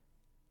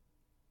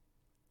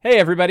Hey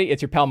everybody,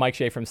 it's your pal Mike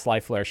Shea from Sly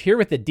Flourish here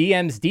with the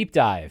DM's Deep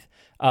Dive.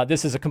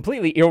 This is a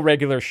completely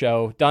irregular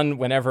show done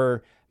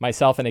whenever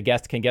myself and a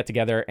guest can get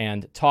together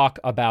and talk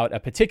about a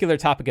particular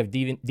topic of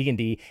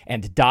D&D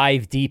and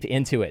dive deep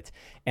into it.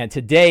 And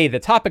today, the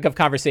topic of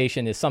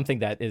conversation is something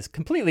that is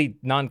completely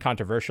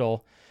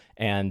non-controversial,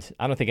 and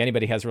I don't think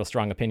anybody has real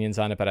strong opinions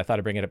on it, but I thought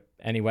I'd bring it up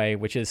anyway,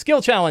 which is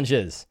skill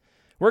challenges.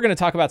 We're going to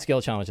talk about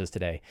skill challenges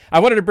today. I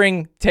wanted to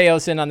bring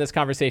Teos in on this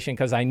conversation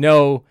because I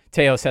know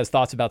Teos has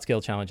thoughts about skill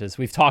challenges.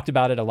 We've talked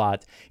about it a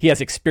lot. He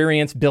has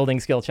experience building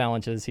skill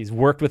challenges. He's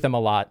worked with them a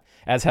lot,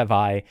 as have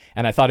I.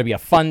 And I thought it'd be a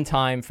fun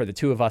time for the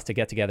two of us to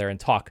get together and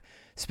talk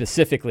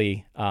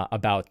specifically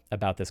about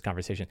this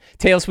conversation.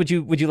 Teos, would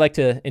you like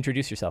to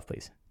introduce yourself,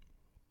 please?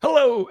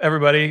 Hello,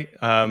 everybody.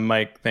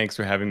 Mike, thanks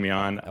for having me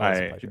on.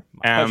 My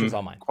pleasure's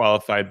all mine.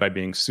 Qualified by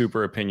being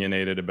super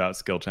opinionated about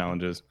skill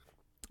challenges.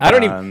 My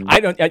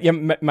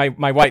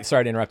wife,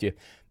 sorry to interrupt you,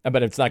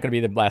 but it's not going to be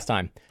the last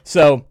time.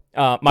 So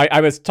I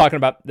was talking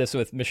about this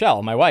with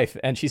Michelle, my wife,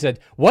 and she said,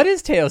 "What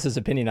is Teos'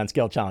 opinion on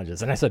skill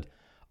challenges?" And I said,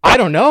 "I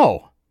don't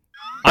know.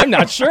 I'm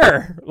not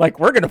sure. Like,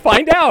 we're going to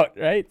find out,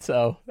 right?"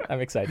 So I'm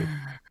excited.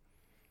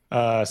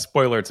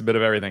 Spoiler, it's a bit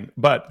of everything.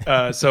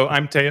 But so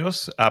I'm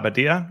Teos,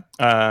 Abadia.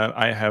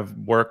 I have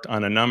worked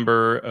on a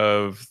number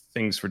of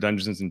things for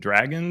Dungeons &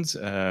 Dragons,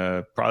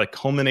 probably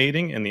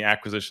culminating in the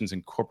Acquisitions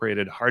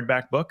Incorporated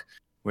hardback book,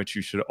 which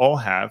you should all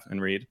have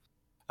and read.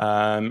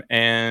 And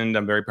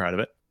I'm very proud of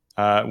it.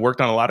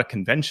 Worked on a lot of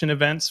convention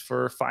events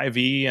for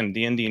 5e and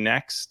D&D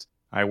Next.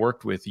 I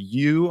worked with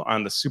you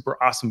on the super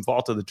awesome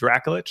Vault of the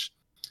Dracolich,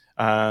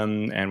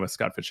 and with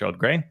Scott Fitzgerald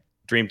Gray,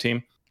 Dream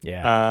Team.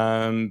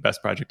 Yeah.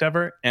 Best project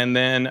ever. And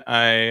then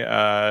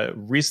I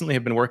recently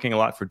have been working a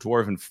lot for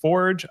Dwarven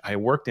Forge. I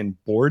worked in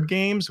board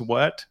games.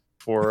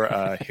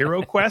 For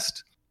Hero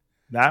Quest.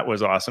 That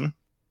was awesome.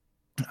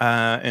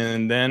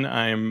 And then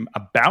I'm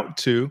about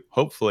to,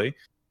 hopefully,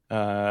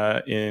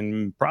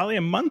 in probably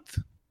a month,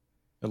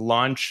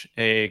 launch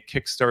a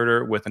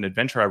Kickstarter with an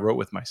adventure I wrote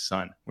with my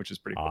son, which is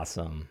pretty cool.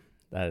 Awesome.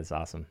 That is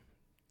awesome.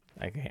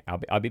 Okay,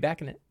 I'll be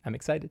back in it. I'm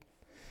excited.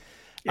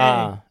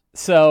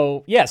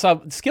 So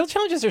skill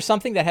challenges are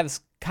something that has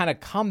kind of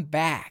come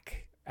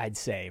back, I'd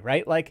say,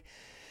 right? Like,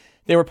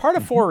 they were part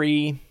of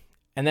 4E,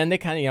 and then they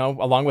kind of,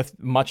 along with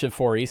much of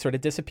 4E, sort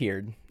of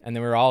disappeared. And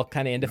then we were all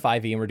kind of into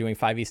 5E, and we're doing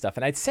 5E stuff.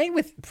 And I'd say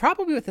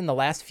probably within the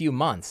last few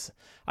months,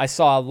 I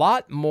saw a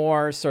lot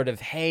more sort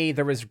of, hey,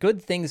 there was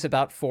good things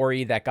about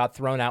 4E that got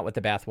thrown out with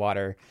the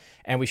bathwater,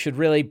 and we should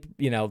really,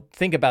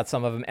 think about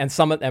some of them.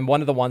 And one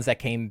of the ones that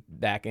came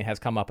back and has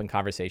come up in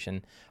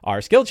conversation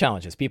are skill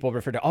challenges. People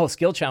refer to,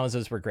 skill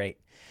challenges were great.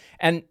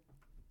 And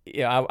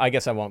I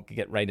guess I won't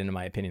get right into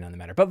my opinion on the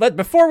matter. But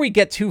before we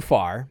get too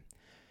far,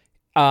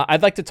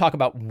 I'd like to talk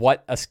about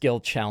what a skill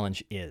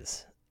challenge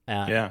is.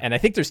 And I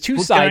think there's two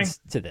sides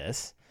to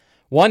this.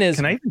 One is...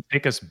 Can I even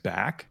take us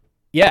back?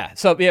 Yeah.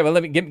 So, well,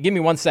 let me give me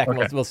 1 second.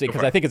 Okay. We'll see,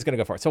 because I think it's going to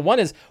go for it. So one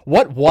is,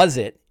 what was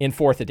it in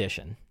 4th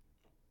edition?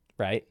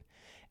 Right?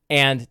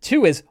 And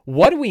 2 is,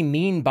 what do we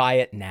mean by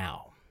it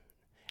now?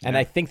 And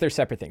I think they're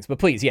separate things. But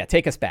please,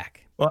 take us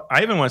back. Well,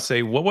 I even want to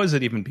say, what was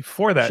it even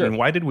before that? Sure. And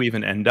why did we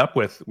even end up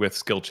with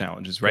skill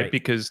challenges, right?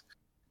 Because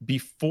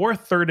before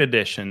 3rd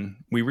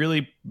edition, we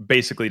really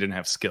basically didn't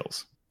have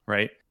skills,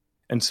 right?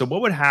 And so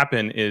what would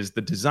happen is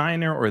the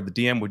designer or the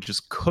DM would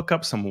just cook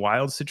up some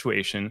wild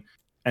situation,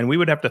 and we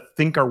would have to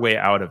think our way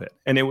out of it.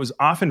 And it was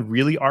often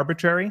really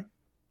arbitrary.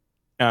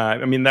 You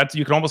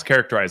can almost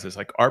characterize this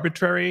like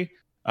arbitrary.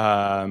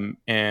 And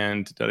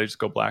did I just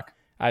go black?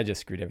 I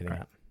just screwed everything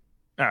up.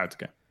 It's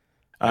okay.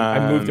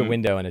 I moved a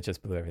window and it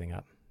just blew everything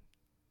up.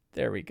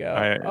 There we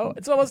go.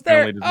 It's almost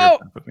there.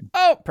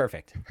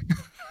 Perfect.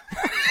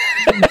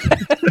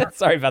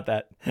 Sorry about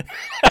that.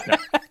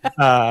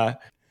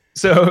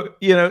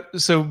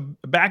 So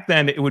back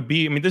then it would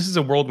be, this is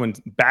a world when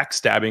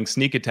backstabbing,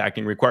 sneak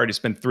attacking required you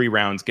spend 3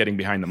 rounds getting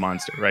behind the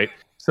monster, right?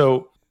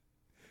 So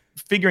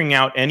figuring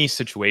out any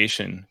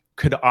situation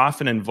could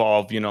often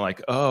involve,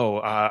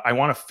 I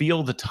want to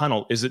feel the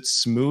tunnel. Is it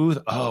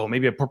smooth? Oh,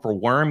 maybe a purple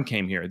worm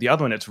came here. The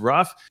other one, it's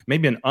rough.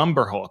 Maybe an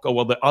umber hulk. Oh,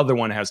 well, the other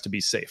one has to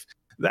be safe.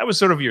 That was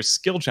sort of your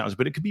skill challenge,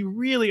 but it could be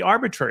really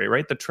arbitrary,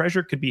 right? The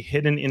treasure could be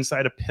hidden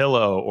inside a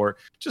pillow or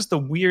just the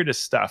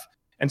weirdest stuff.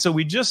 And so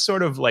we just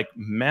sort of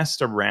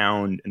messed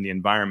around in the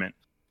environment.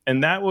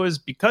 And that was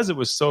because it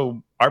was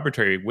so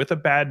arbitrary. With a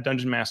bad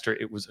dungeon master,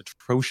 it was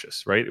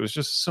atrocious, right? It was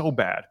just so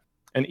bad.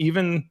 And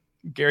even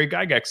Gary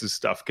Gygax's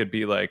stuff could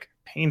be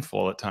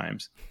painful at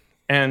times.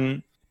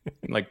 And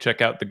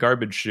check out the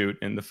garbage chute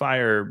in the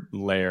fire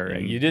layer.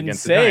 And you didn't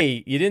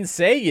say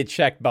you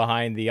checked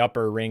behind the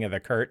upper ring of the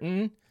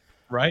curtain.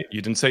 Right.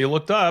 You didn't say you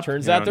looked up.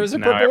 Turns out there's a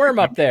purple worm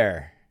up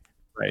there.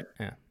 Right.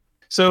 Yeah.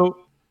 So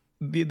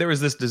there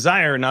was this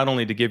desire not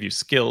only to give you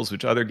skills,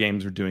 which other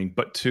games were doing,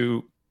 but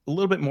to a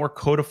little bit more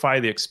codify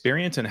the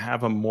experience and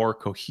have a more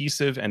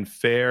cohesive and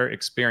fair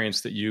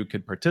experience that you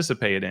could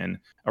participate in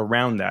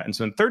around that. And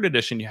so in 3rd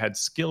edition, you had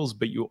skills,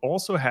 but you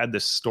also had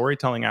this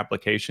storytelling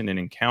application and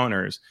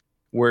encounters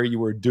where you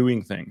were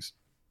doing things.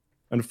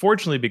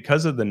 Unfortunately,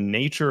 because of the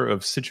nature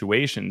of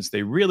situations,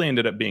 they really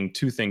ended up being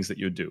two things that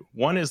you do.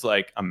 One is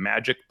like a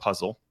magic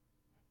puzzle,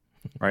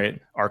 right?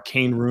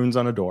 Arcane runes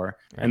on a door.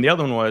 Right. And the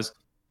other one was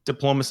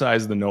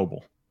diplomatize the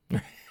noble.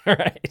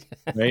 Right.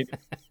 Right.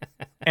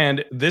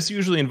 And this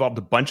usually involved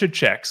a bunch of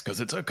checks because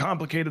it's a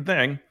complicated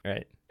thing.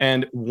 Right.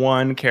 And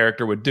one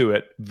character would do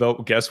it. Though,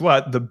 guess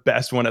what? The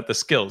best one at the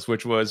skills,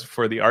 which was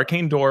for the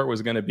arcane door,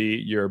 was going to be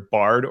your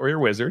bard or your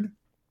wizard.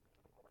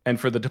 And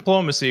for the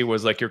diplomacy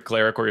was like your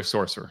cleric or your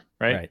sorcerer.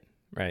 Right. Right.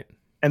 Right.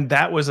 And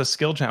that was a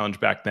skill challenge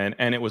back then.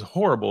 And it was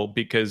horrible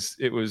because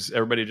it was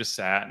everybody just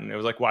sat and it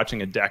was like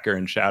watching a Decker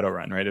in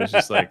Shadowrun. Right. It was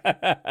just like,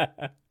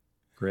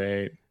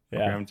 great. Yeah.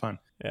 We're having fun.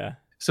 Yeah.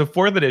 So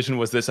fourth edition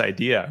was this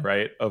idea,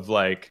 right, of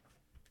like,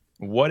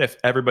 what if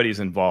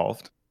everybody's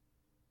involved?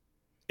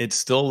 It's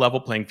still a level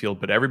playing field,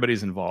 but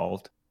everybody's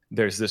involved.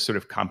 There's this sort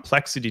of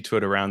complexity to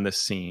it around this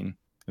scene.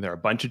 There are a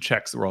bunch of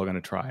checks that we're all going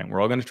to try, and we're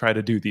all going to try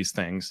to do these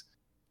things,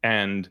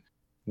 and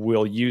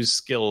we'll use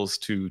skills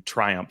to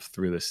triumph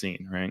through the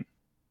scene, right?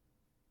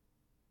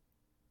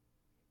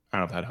 I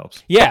don't know if that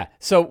helps. Yeah.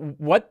 So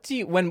what do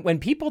you, when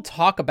people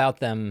talk about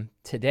them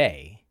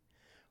today,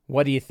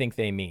 what do you think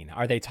they mean?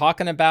 Are they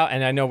talking about,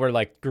 and I know we're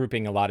like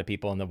grouping a lot of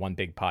people in the one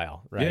big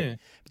pile, right? Yeah.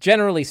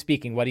 Generally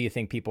speaking, what do you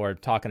think people are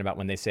talking about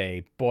when they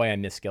say, boy, I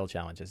miss skill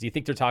challenges? Do you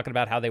think they're talking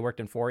about how they worked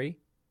in 4E?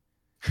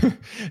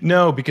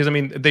 No, because I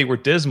mean, they were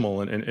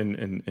dismal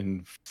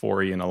in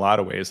 4E in a lot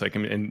of ways. Like, I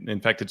mean,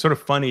 in fact, it's sort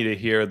of funny to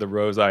hear the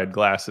rose-eyed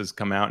glasses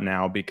come out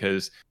now,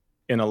 because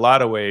in a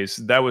lot of ways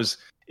that was,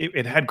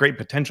 it had great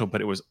potential, but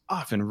it was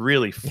often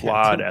really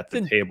flawed at the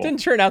table.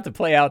 Didn't turn out to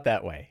play out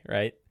that way,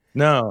 right?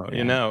 No,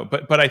 you know,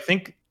 but I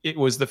think it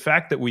was the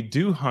fact that we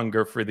do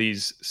hunger for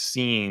these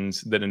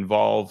scenes that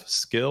involve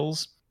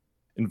skills,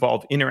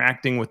 involve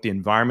interacting with the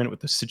environment,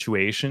 with the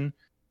situation,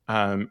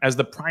 as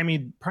the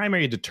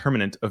primary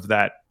determinant of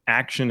that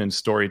action and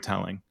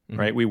storytelling,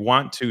 right? We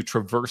want to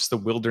traverse the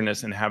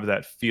wilderness and have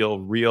that feel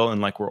real and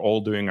like we're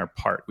all doing our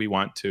part. We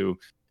want to,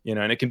 you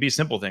know, and it can be a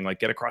simple thing like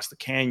get across the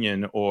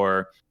canyon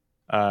or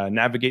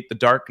navigate the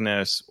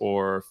darkness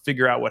or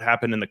figure out what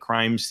happened in the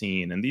crime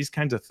scene. And these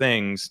kinds of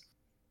things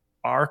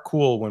are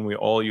cool when we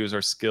all use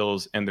our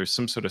skills and there's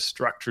some sort of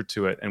structure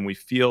to it and we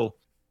feel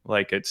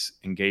like it's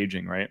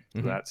engaging, right?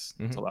 So that's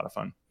a lot of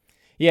fun.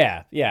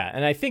 Yeah, yeah.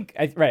 And I think,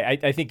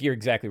 I think you're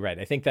exactly right.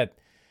 I think that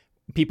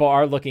people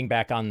are looking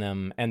back on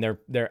them and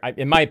they're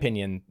in my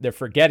opinion, they're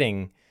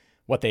forgetting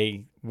what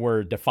they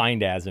were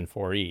defined as in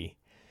 4E.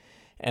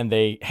 And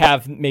they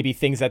have maybe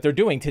things that they're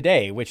doing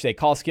today, which they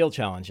call skill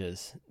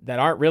challenges, that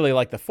aren't really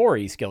like the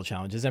 4E skill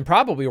challenges, and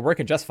probably are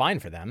working just fine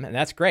for them. And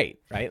that's great,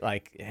 right?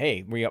 Like,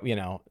 hey, we, you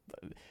know,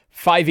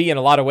 5E in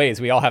a lot of ways,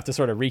 we all have to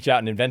sort of reach out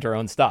and invent our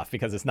own stuff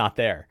because it's not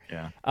there.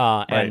 Yeah.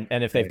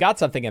 And if they've got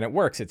something and it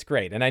works, it's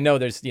great. And I know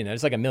there's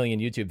like a million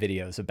YouTube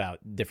videos about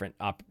different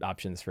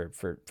options for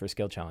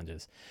skill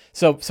challenges.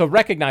 So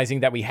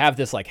recognizing that we have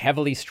this like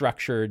heavily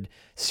structured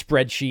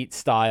spreadsheet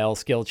style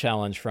skill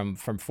challenge from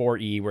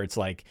 4E, where it's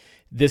like,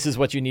 this is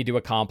what you need to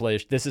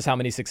accomplish. This is how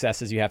many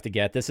successes you have to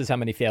get. This is how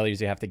many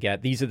failures you have to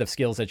get. These are the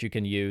skills that you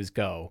can use.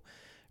 Go,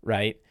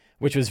 right?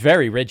 Which was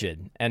very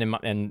rigid, and in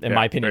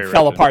my opinion,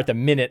 fell apart the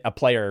minute a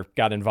player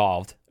got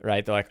involved.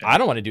 Right? They're like, I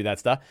don't want to do that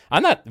stuff.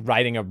 I'm not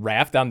riding a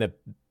raft down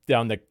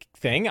the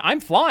thing. I'm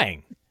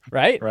flying.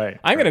 Right? Right.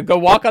 I'm gonna go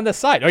walk on the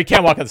side. Oh, you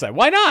can't walk on the side.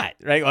 Why not?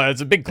 Right? Well,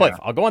 it's a big cliff.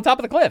 Yeah. I'll go on top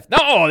of the cliff.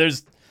 No,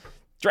 there's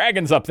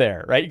dragons up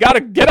there, right? You got to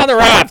get on the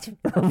raft,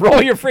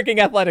 roll your freaking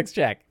athletics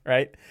check,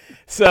 right?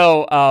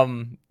 So,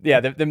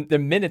 the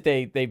minute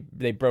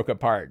they broke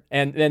apart,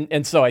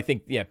 and so I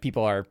think,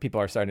 people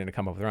are starting to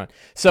come up with their own.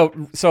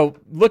 So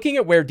looking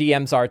at where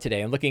DMs are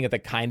today and looking at the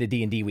kind of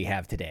D&D we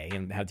have today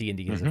and how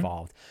D&D has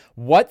evolved,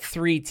 what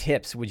 3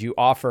 tips would you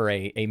offer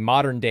a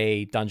modern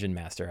day dungeon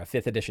master, a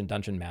 5th edition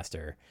dungeon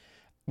master,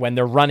 when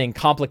they're running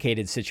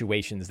complicated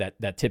situations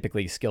that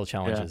typically skill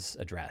challenges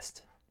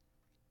addressed?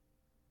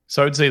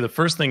 So I would say the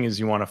first thing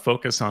is you want to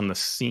focus on the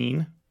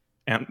scene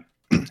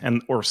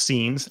or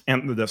scenes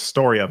and the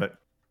story of it.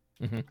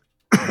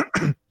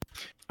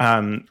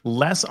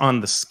 Less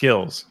on the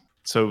skills.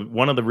 So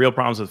one of the real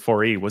problems with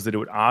 4E was that it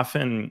would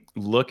often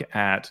look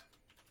at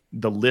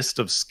the list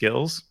of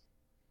skills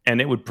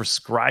and it would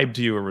prescribe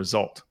to you a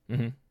result,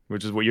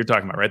 which is what you're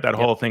talking about, right? That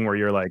whole thing where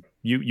you're like,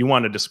 you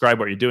want to describe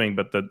what you're doing,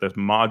 but the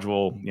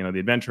module, you know, the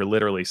adventure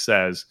literally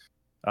says,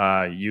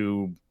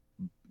 you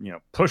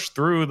push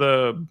through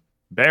the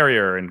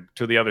barrier and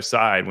to the other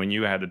side when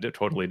you had a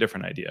totally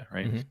different idea,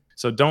 right?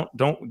 So don't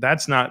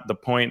that's not the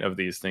point of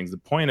these things. The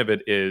point of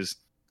it is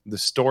the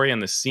story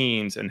and the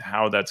scenes and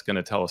how that's going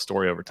to tell a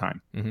story over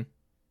time.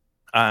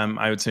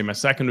 I would say my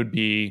second would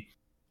be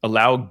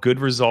allow good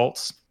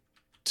results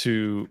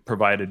to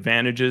provide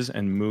advantages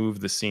and move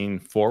the scene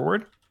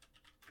forward,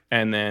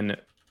 and then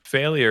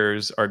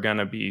failures are going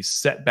to be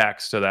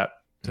setbacks to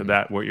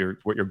that what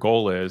your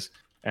goal is,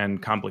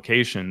 and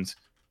complications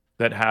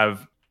that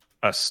have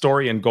a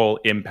story and goal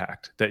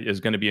impact that is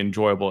going to be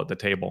enjoyable at the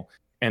table.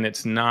 And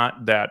it's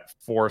not that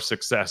 4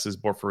 successes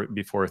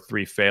before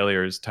 3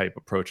 failures type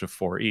approach of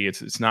 4E.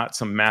 It's not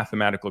some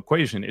mathematical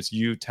equation. It's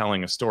you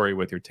telling a story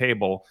with your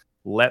table.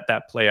 Let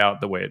that play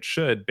out the way it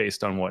should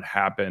based on what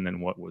happened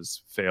and what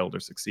was failed or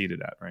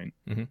succeeded at, right?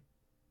 Mm-hmm.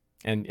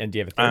 And do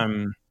you have a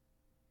third?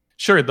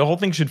 Sure. The whole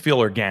thing should feel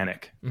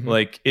organic. Mm-hmm.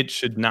 Like, it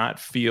should not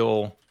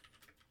feel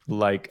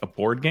like a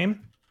board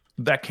game.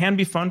 That can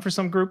be fun for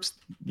some groups,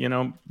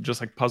 just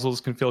like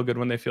puzzles can feel good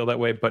when they feel that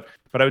way. But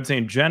I would say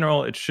in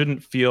general, it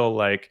shouldn't feel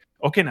like,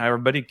 okay, now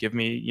everybody give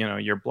me,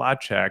 your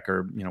blot check,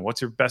 or,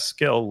 what's your best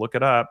skill? Look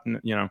it up.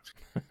 And,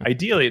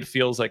 ideally it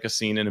feels like a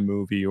scene in a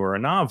movie or a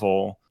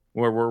novel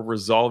where we're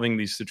resolving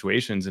these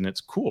situations, and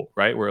it's cool,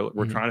 right? We're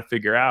mm-hmm. trying to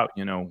figure out,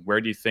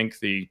 where do you think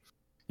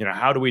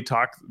how do we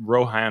talk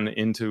Rohan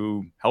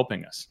into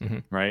helping us,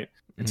 mm-hmm. right?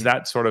 It's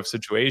that sort of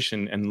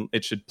situation, and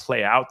it should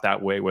play out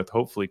that way with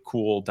hopefully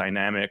cool,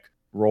 dynamic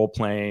role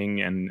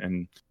playing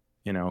and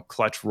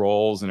clutch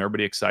rolls and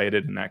everybody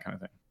excited and that kind of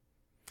thing.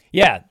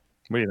 Yeah.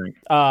 What do you think?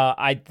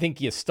 I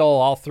think you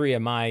stole all 3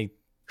 of my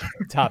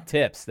top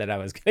tips that I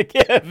was going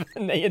to give,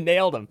 and you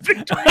nailed them.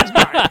 Victory is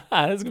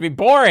mine. This is going to be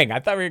boring. I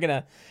thought we're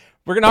going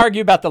to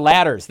argue about the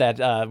ladders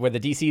that where the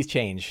DCs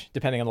change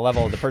depending on the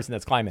level of the person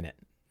that's climbing it.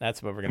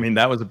 That's what we're going to. I mean,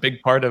 that was a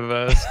big part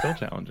of skill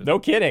challenges. No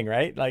kidding,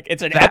 right? Like,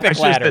 it's an epic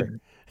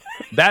ladder.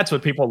 That's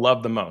what people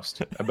love the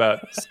most about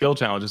skill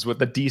challenges. With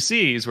the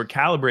DCs were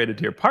calibrated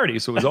to your party,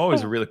 so it was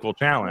always a really cool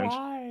challenge.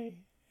 Why?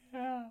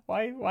 Yeah.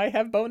 Why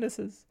have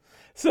bonuses?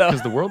 So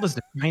because the world is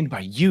defined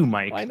by you,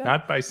 Mike,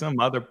 not by some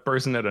other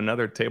person at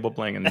another table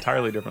playing an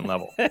entirely different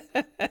level.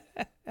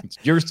 It's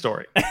your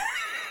story.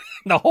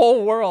 The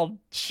whole world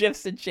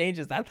shifts and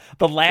changes.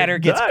 The ladder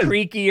gets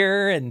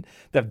creakier, and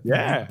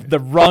the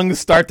rungs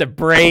start to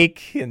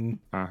break. And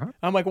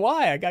I'm like,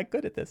 why? I got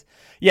good at this.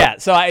 Yeah.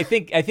 So I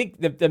think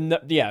offering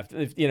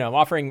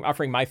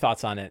my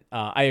thoughts on it,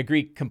 I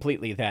agree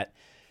completely that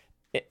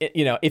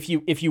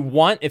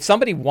if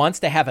somebody wants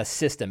to have a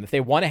system, if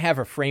they want to have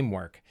a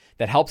framework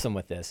that helps them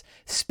with this,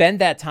 spend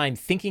that time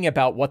thinking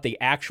about what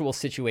the actual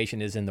situation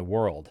is in the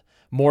world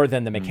more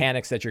than the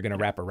mechanics that you're going to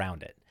wrap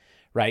around it.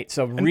 Right.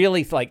 So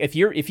really, like, if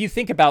you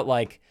think about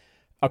like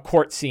a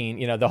court scene,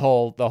 the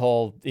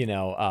whole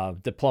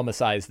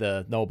diplomatize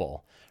the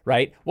noble.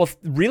 Right. Well,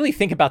 really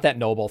think about that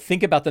noble.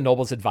 Think about the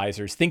noble's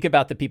advisors. Think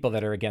about the people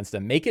that are against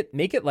them. Make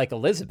it like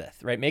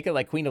Elizabeth. Right. Make it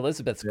like Queen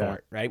Elizabeth's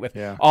court. Right. With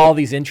all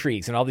these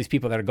intrigues and all these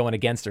people that are going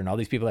against her and all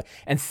these people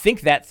and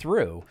think that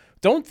through.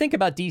 Don't think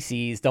about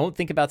DCs. Don't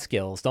think about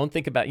skills. Don't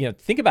think about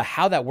think about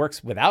how that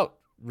works without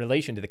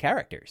relation to the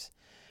characters.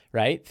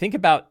 Right? Think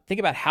about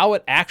how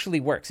it actually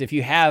works. If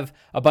you have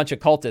a bunch of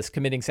cultists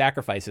committing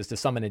sacrifices to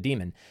summon a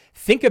demon,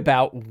 think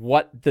about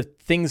what the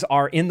things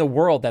are in the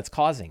world that's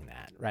causing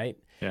that, right?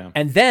 Yeah.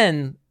 And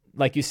then,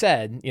 like you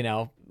said,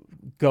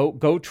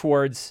 go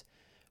towards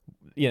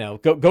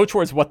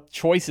what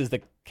choices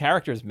the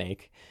characters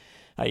make,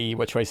 i.e.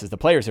 what choices the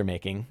players are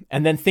making,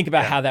 and then think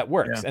about how that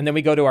works. Yeah. And then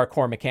we go to our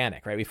core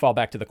mechanic, right? We fall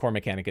back to the core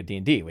mechanic of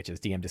D&D, which is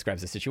DM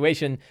describes the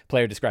situation,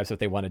 player describes what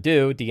they want to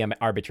do, DM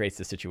arbitrates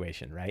the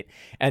situation, right?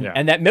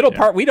 And that middle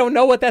part, we don't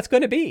know what that's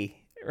going to be,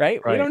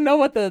 right? We don't know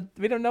what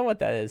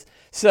that is.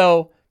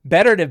 So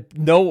better to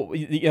know,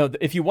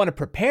 if you want to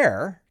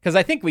prepare, because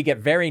I think we get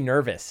very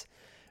nervous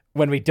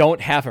when we don't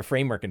have a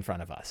framework in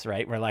front of us,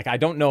 right? We're like, I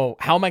don't know,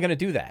 how am I going to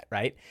do that,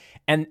 right?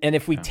 And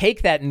if we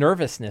take that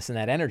nervousness and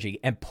that energy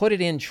and put it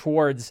in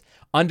towards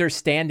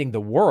understanding the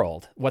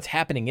world, what's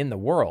happening in the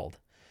world,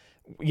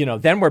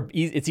 then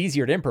it's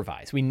easier to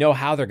improvise. We know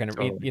how they're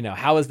going to,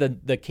 how is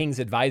the king's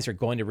advisor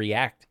going to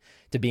react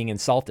to being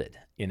insulted,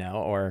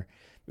 or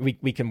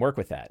we can work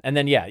with that. And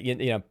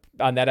then,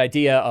 on that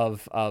idea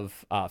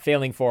of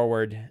failing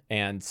forward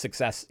and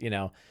success,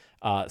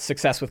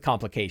 success with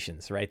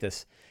complications, right?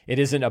 It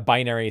isn't a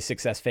binary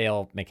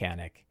success-fail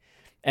mechanic.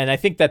 And I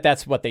think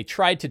that's what they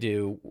tried to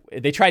do.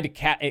 They tried to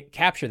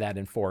capture that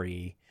in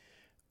 4E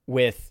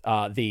with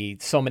the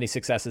so many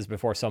successes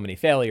before so many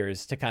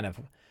failures to kind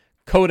of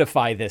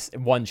codify this.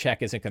 One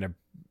check isn't going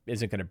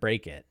to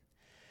break it.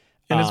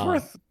 And it's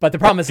worth. But the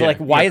problem is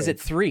why is it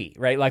 3,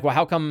 right? Like, well,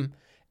 how come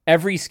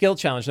every skill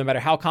challenge, no matter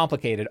how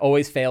complicated,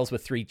 always fails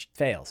with 3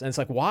 fails? And it's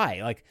like, why?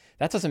 Like,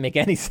 that doesn't make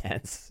any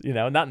sense,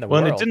 not in the world.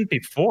 Well, and it didn't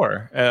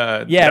before.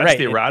 That's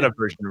the errata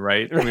version,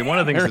 right? I mean, one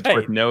of the things that's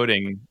worth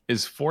noting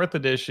is 4th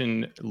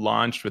edition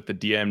launched with the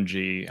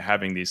DMG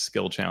having these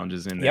skill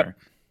challenges in there,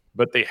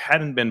 but they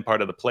hadn't been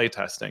part of the play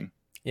testing.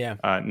 Yeah.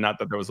 Not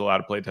that there was a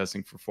lot of play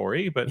testing for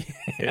 4E, but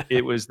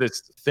it was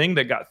this thing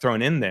that got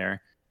thrown in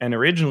there, and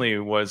originally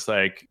was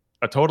like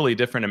a totally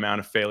different amount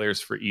of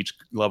failures for each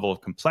level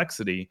of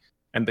complexity.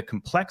 And the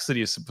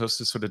complexity is supposed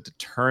to sort of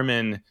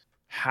determine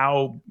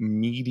how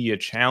meaty a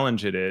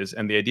challenge it is.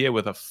 And the idea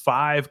with a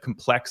 5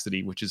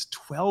 complexity, which is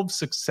 12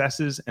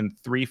 successes and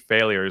 3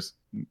 failures,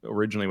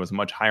 originally was a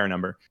much higher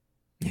number,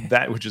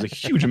 which is a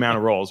huge amount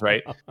of rolls,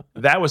 right?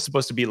 That was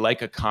supposed to be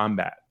like a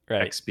combat,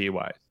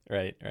 XP-wise.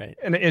 Right.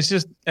 And it's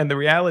just, and the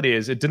reality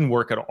is it didn't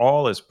work at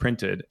all as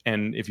printed.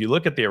 And if you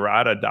look at the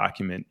errata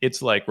document,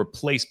 it's like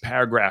replace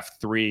paragraph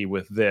 3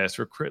 with this,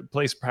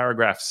 replace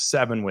paragraph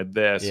 7 with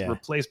this, Yeah.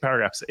 replace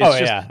paragraph. Oh, It's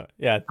just,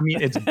 yeah. I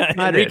mean, it's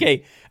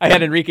Enrique. I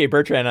had Enrique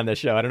Bertrand on this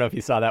show. I don't know if you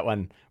saw that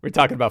one. We're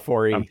talking about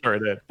 4E. I'm sure it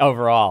did.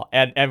 Overall,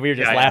 and we were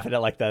just laughing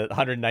at like the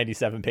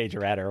 197 page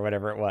errata or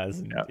whatever it was.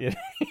 And,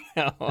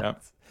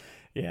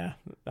 yeah,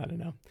 I don't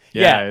know.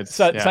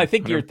 So I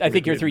think your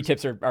 3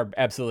 tips are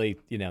absolutely,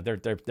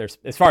 they're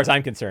as far as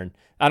I'm concerned.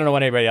 I don't know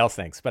what anybody else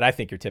thinks, but I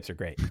think your tips are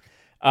great.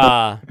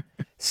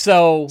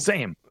 So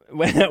same.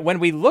 When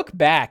we look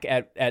back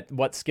at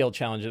what skill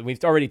challenges,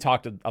 we've already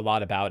talked a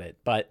lot about it,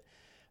 but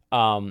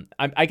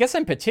I guess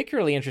I'm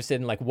particularly interested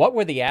in like what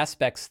were the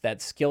aspects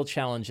that skill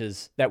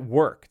challenges that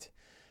worked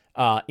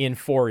in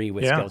 4E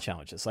with skill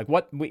challenges. Like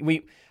what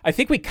I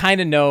think we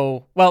kind of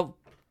know. Well,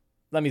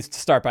 let me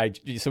start by,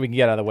 so we can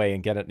get out of the way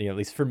and get it, at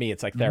least for me,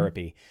 it's like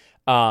therapy,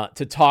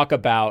 to talk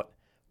about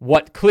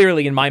what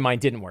clearly in my mind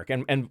didn't work.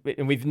 And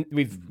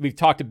we've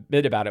talked a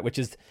bit about it, which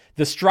is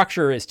the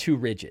structure is too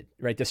rigid,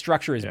 right? The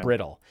structure is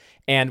brittle.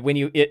 And when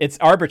it's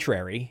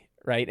arbitrary,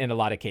 right? In a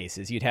lot of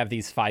cases, you'd have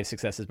these 5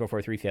 successes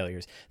before 3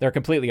 failures. They're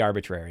completely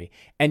arbitrary.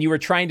 And you were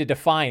trying to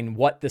define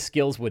what the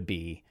skills would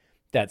be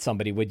that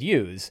somebody would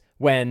use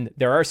when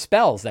there are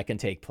spells that can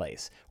take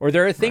place, or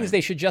there are things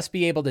they should just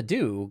be able to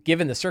do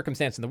given the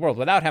circumstance in the world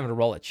without having to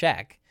roll a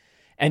check.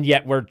 And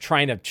yet we're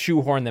trying to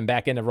shoehorn them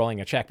back into rolling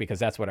a check because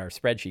that's what our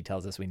spreadsheet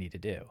tells us we need to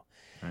do.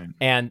 Right.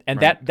 And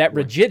that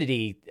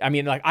rigidity, I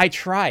mean, like I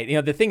tried,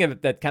 the thing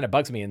that kind of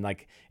bugs me, and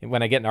like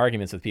when I get in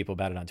arguments with people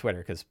about it on Twitter,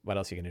 because what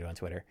else are you going to do on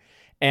Twitter?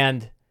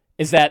 And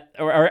is that,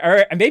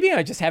 or maybe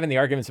I'm just having the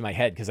arguments in my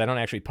head because I don't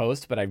actually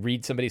post, but I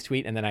read somebody's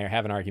tweet and then I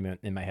have an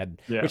argument in my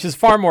head, which is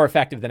far more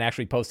effective than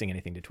actually posting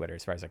anything to Twitter,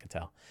 as far as I can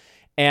tell.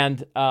 And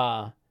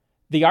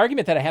the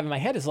argument that I have in my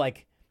head is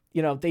like,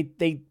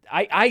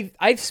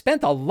 I've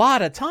spent a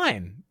lot of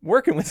time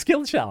working with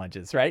skill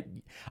challenges, right?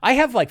 I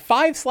have like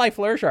 5 Sly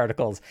Flourish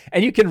articles,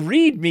 and you can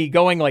read me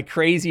going like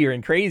crazier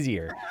and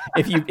crazier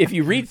if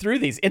you read through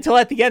these until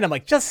at the end I'm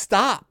like, just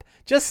stop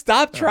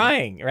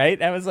trying,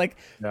 right? I was like,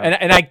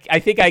 and I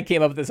think I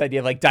came up with this idea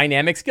of like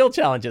dynamic skill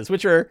challenges,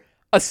 which are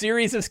a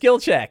series of skill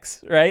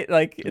checks, right?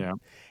 Like,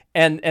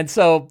 and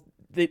so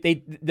the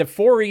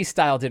 4E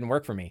style didn't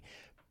work for me,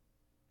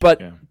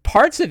 but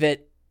parts of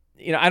it,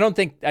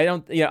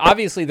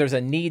 obviously there's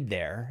a need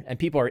there and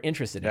people are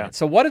interested in it.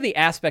 So what are the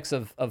aspects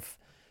of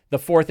the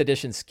 4th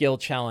edition skill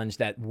challenge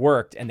that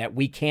worked and that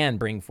we can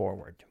bring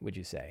forward, would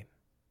you say?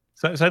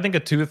 So I think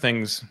of 2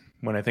 things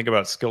when I think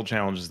about skill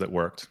challenges that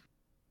worked.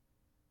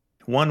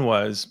 One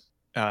was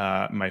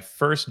my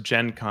first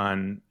Gen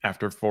Con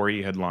after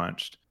 4E had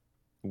launched.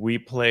 We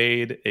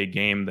played a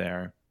game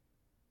there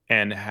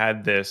and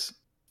had this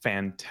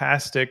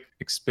fantastic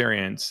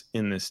experience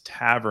in this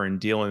tavern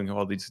dealing with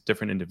all these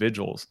different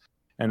individuals.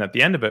 And at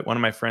the end of it, one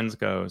of my friends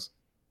goes,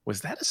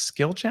 "Was that a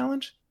skill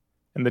challenge?"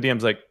 And the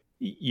DM's like,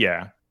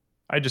 "Yeah,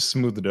 I just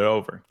smoothed it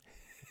over."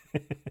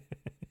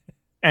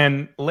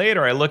 And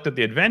later I looked at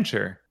the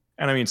adventure,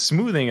 and I mean,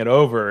 smoothing it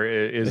over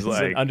is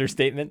like an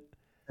understatement.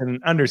 An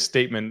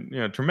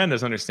understatement,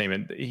 tremendous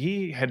understatement.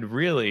 He had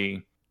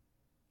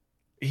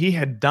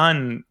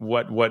done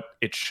what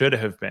it should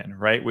have been,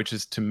 right? Which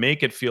is to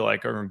make it feel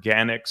like an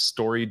organic,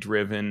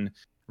 story-driven,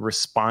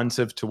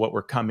 responsive to what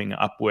we're coming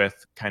up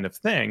with kind of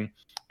thing,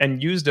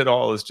 and used it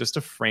all as just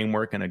a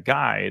framework and a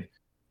guide,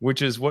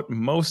 which is what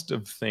most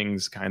of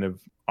things kind of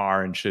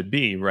are and should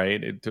be,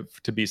 right?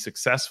 To be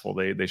successful,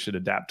 they should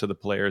adapt to the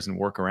players and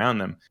work around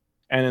them.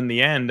 And in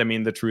the end, I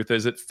mean, the truth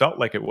is it felt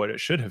like what it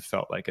should have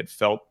felt like. It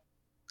felt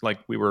like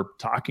we were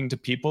talking to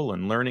people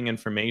and learning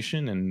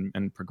information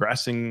and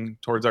progressing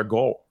towards our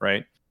goal,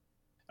 right?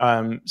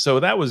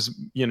 So that was,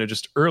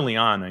 just early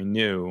on, I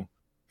knew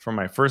from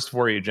my first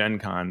 4E Gen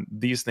Con,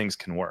 these things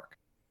can work.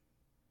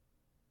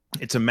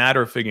 It's a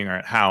matter of figuring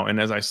out how.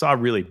 And as I saw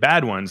really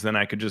bad ones, then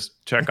I could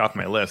just check off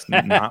my list.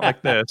 Not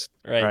like this,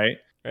 right?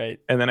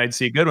 And then I'd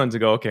see good ones and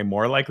go, okay,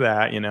 more like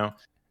that,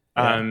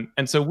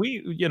 And so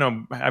we,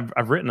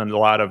 I've written a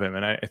lot of them.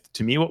 And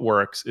to me, what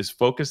works is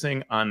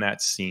focusing on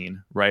that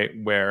scene, right?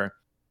 Where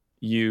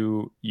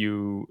you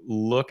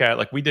look at,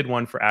 like we did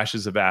one for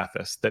Ashes of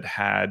Athos that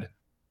had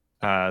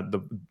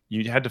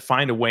you had to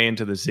find a way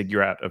into the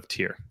ziggurat of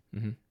Tyr,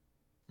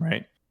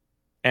 right?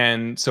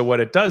 And so what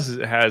it does is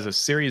it has a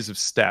series of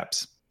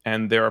steps,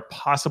 and there are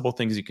possible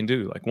things you can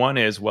do. Like one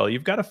is, well,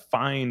 you've got to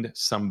find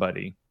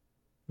somebody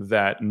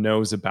that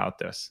knows about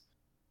this.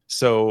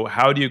 So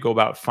how do you go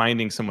about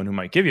finding someone who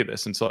might give you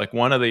this? And so like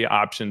one of the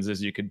options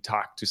is you could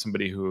talk to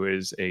somebody who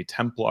is a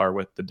Templar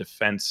with the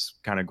defense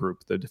kind of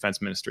group, the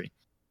defense ministry.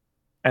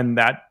 And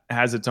that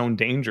has its own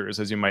dangers,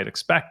 as you might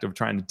expect, of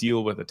trying to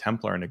deal with a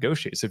Templar and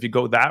negotiate. So if you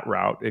go that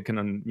route, it can,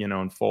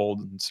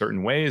 unfold in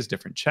certain ways,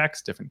 different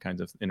checks, different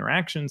kinds of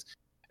interactions,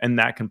 and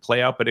that can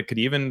play out, but it could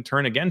even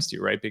turn against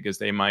you, right? Because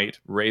they might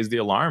raise the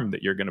alarm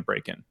that you're going to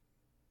break in.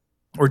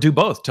 Or do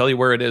both, tell you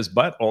where it is,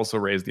 but also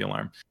raise the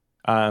alarm.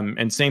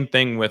 And same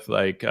thing with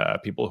like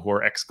people who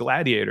are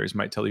ex-gladiators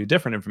might tell you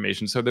different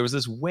information. So there was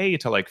this way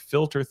to like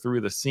filter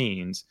through the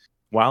scenes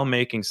while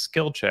making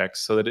skill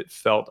checks so that it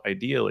felt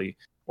ideally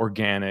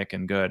organic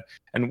and good.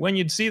 And when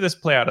you'd see this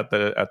play out at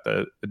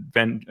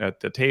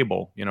the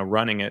table,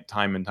 running it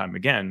time and time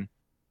again,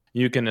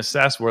 you can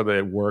assess whether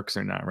it works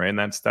or not, right? And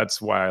that's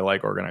why I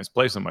like organized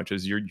play so much,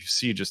 is you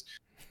see just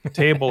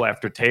table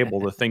after table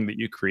the thing that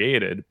you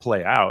created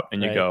play out,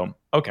 and you go,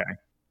 okay,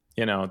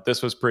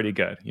 this was pretty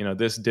good.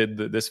 This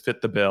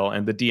fit the bill,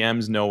 and the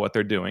DMs know what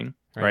they're doing,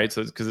 right?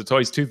 So because it's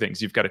always two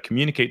things: you've got to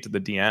communicate to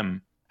the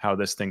DM how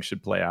this thing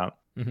should play out,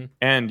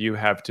 and you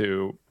have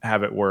to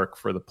have it work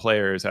for the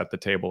players at the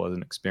table as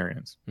an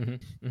experience.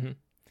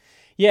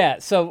 Yeah.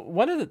 So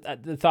one of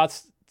the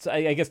thoughts. So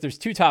I guess there's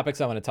two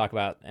topics I want to talk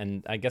about,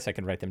 and I guess I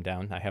can write them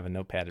down. I have a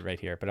notepad right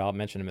here, but I'll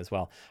mention them as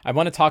well. I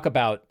want to talk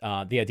about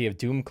the idea of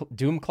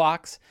doom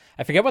clocks.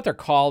 I forget what they're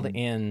called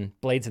in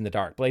Blades in the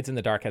Dark. Blades in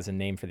the Dark has a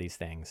name for these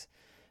things.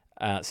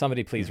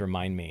 Somebody please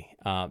remind me.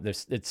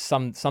 It's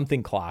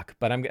something clock,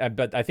 but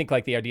I think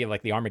like the idea of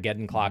like the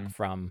Armageddon clock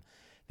from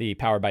the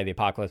Powered by the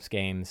Apocalypse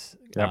games,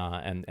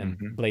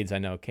 and Blades I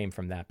know came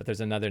from that. But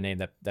there's another name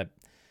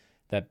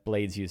that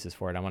Blades uses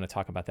for it. I want to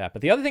talk about that.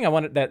 But the other thing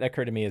that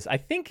occurred to me is I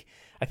think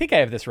I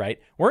have this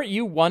right. Weren't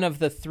you one of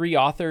the 3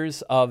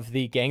 authors of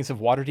the Gangs of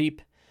Waterdeep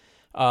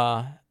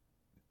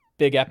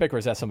big epic, or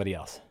is that somebody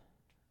else?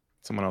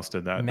 Someone else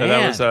did that. Man.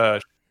 That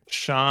was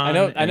Sean.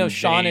 I know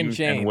Sean and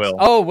James. And Will.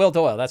 Oh, Will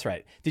Doyle. That's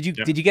right. Did you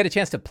get a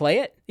chance to play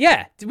it?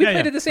 Yeah, we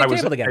played at the same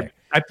table together.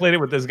 I played it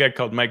with this guy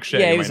called Mike Shea.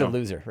 Yeah, he was a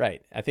loser,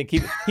 right? I think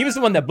he was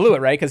the one that blew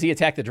it, right? Because he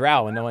attacked the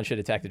drow when no one should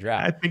attack the drow.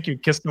 I think you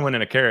kissed no one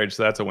in a carriage,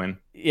 so that's a win.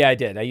 Yeah, I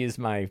did. I used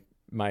my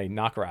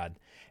knock rod.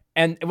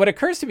 And what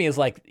occurs to me is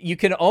like you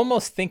can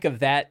almost think of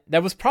that.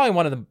 That was probably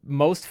one of the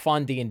most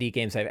fun D&D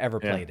games I've ever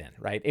played in,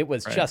 right? It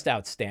was just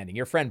outstanding.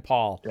 Your friend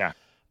Paul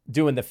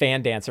doing the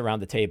fan dance around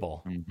the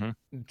table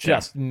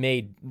just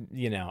made,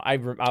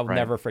 I'll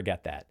never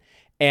forget that.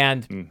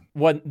 And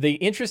what the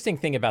interesting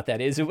thing about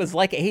that is it was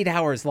like 8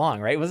 hours long,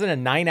 right? It wasn't a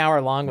 9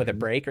 hour long with a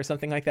break or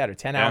something like that, or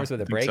 10 hours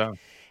with a break. So.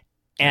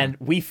 And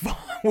we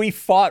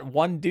fought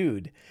one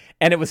dude,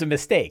 and it was a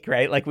mistake,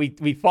 right? Like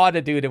we fought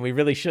a dude and we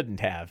really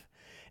shouldn't have.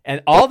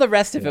 And all the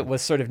rest of it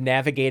was sort of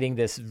navigating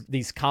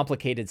these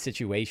complicated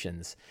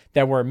situations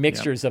that were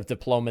mixtures of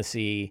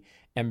diplomacy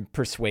and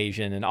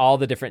persuasion and all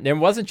the different. There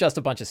wasn't just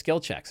a bunch of skill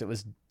checks; it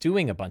was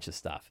doing a bunch of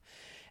stuff.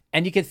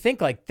 And you could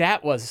think like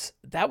that was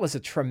a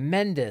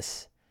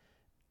tremendous,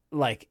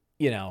 like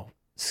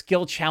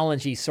skill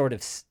challengey sort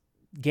of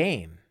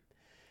game.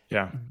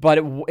 Yeah. But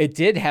it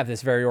did have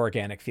this very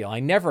organic feel. I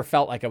never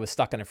felt like I was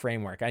stuck in a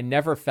framework. I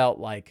never felt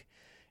like.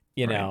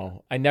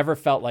 I never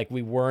felt like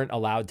we weren't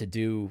allowed to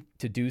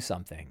do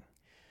something.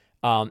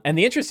 And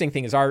the interesting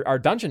thing is our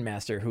dungeon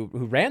master who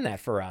ran that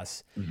for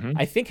us,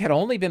 I think had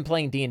only been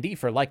playing D&D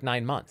for like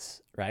 9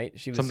 months, right?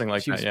 She was something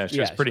like that. Yeah, she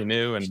was pretty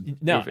new, and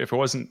if it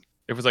was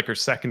like her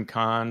second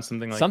con,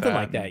 something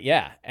like that.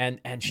 Yeah,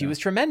 and she was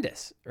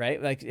tremendous,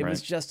 right? Like it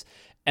was just,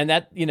 and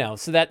that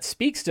so that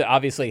speaks to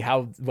obviously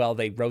how well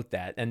they wrote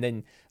that, and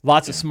then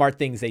lots of smart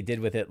things they did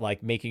with it,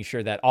 like making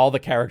sure that all the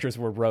characters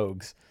were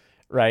rogues.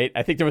 Right,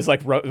 I think there was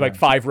like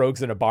 5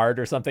 rogues and a bard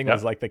or something. That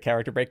was like the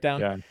character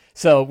breakdown. Yeah.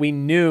 So we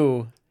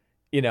knew,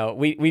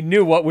 we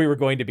knew what we were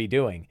going to be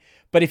doing.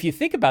 But if you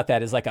think about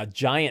that as like a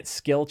giant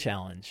skill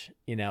challenge,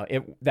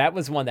 that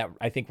was one that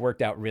I think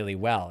worked out really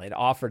well. It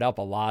offered up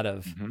a lot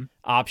of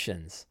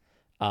options,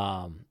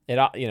 for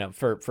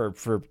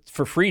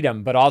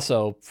freedom, but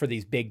also for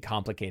these big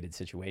complicated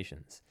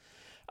situations.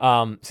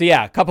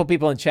 A couple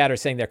people in chat are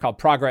saying they're called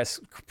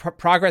progress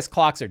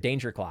clocks or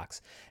danger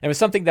clocks. And it was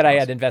something that I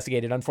had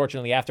investigated,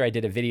 unfortunately, after I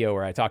did a video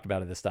where I talked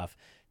about this stuff.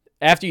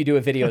 After you do a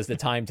video is the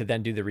time to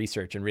then do the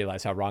research and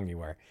realize how wrong you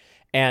were.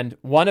 And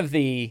one of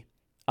the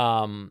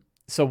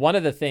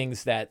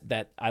things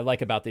that I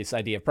like about this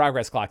idea of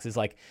progress clocks is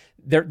like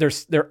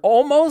they're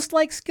almost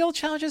like skill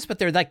challenges, but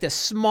they're like the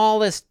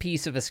smallest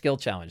piece of a skill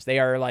challenge. They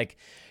are like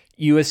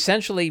you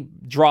essentially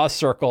draw a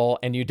circle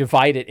and you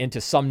divide it into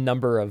some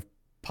number of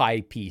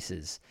pie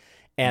pieces,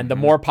 and the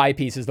more pie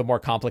pieces, the more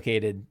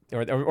complicated,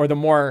 or the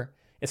more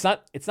it's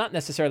not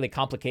necessarily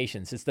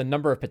complications. It's the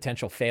number of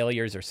potential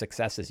failures or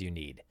successes you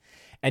need.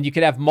 And you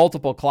could have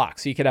multiple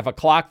clocks. So you could have a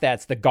clock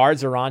that's the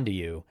guards are onto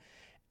you,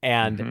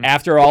 and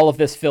after all of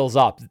this fills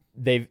up,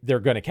 they're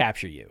going to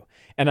capture you.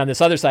 And on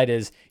this other side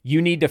is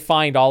you need to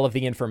find all of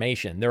the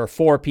information. There are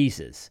 4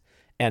 pieces,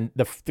 and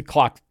the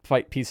clock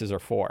pieces are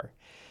 4.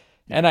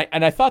 And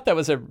I thought that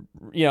was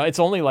it's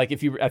only like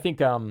if you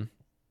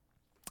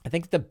I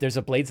think there's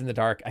a Blades in the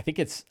Dark. I think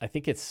it's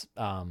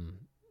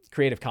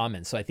Creative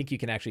Commons, so I think you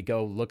can actually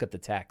go look at the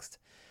text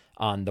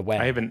on the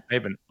web. I haven't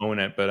owned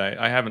it, but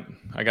I haven't.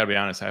 I gotta be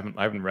honest, I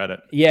haven't read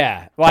it.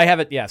 Yeah, well, I have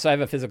it. Yeah, so I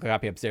have a physical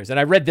copy upstairs, and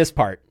I read this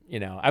part.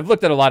 I've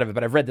looked at a lot of it,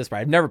 but I've read this part.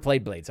 I've never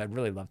played Blades. I'd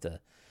really love to.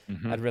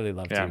 I'd really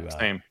love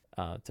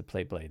to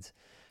play Blades.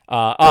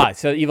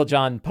 So Evil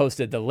John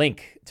posted the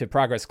link to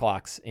progress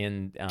clocks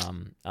in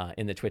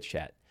the Twitch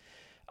chat.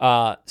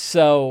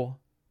 So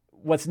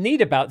what's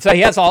neat about, so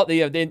he has all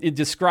the, it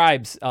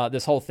describes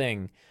this whole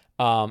thing.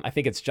 I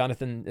think it's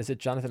Jonathan. Is it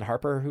Jonathan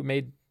Harper who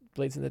made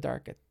Blades in the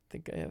Dark? I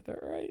think I have that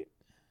right.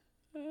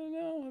 I don't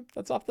know.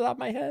 That's off the top of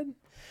my head.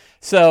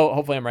 So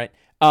hopefully I'm right.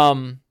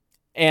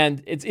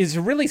 And it's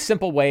a really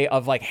simple way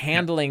of like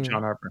handling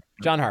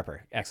John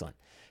Harper. Excellent.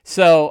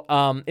 So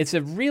it's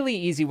a really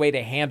easy way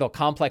to handle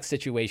complex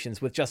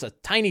situations with just a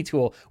tiny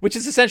tool, which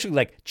is essentially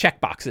like check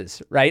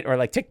boxes, right? Or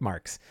like tick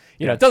marks.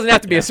 You know, it doesn't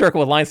have to be a circle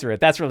with lines through it.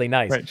 That's really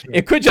nice. Right, sure.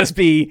 It could just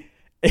be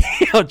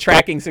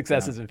tracking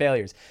successes and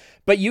failures.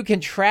 But you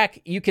can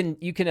track, you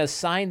can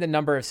assign the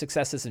number of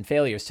successes and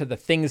failures to the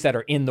things that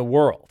are in the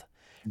world,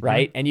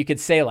 right? And you could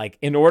say like,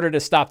 in order to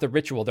stop the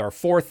ritual, there are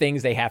 4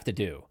 things they have to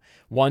do.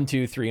 1,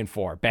 2, 3, and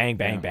 4. Bang,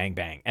 bang, bang,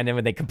 bang. And then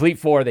when they complete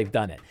 4, they've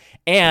done it.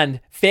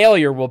 And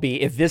failure will be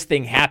if this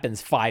thing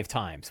happens 5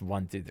 times.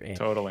 1, 2, 3.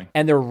 Totally.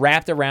 And they're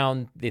wrapped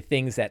around the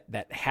things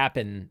that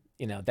happen,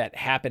 that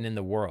happen in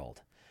the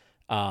world.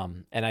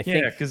 And I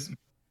think because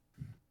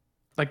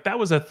like that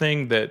was a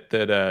thing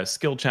that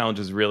skill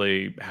challenges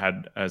really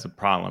had as a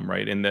problem,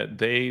 right? In that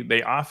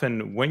they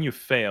often, when you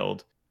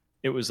failed,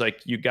 it was like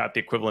you got the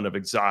equivalent of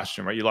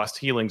exhaustion, right? You lost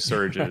healing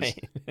surges.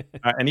 Right.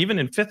 And even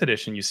in 5th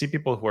edition, you see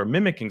people who are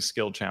mimicking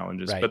skill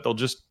challenges, but they'll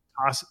just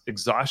toss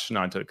exhaustion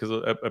onto it, because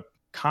a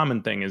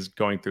common thing is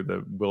going through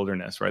the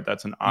wilderness, right?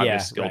 That's an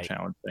obvious skill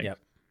challenge thing. Yep.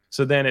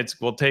 So then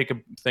we'll take a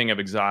thing of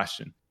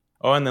exhaustion.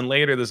 Oh, and then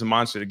later there's a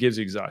monster that gives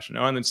you exhaustion.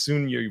 Oh, and then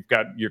soon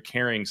you're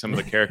carrying some of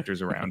the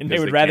characters around. And they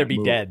would rather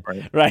be dead,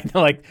 right?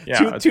 Like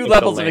two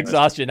levels of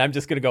exhaustion. I'm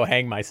just going to go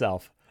hang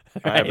myself.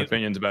 Right. I have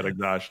opinions about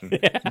exhaustion,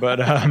 but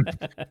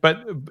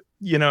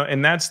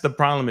and that's the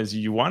problem, is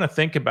you want to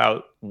think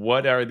about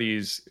what are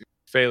these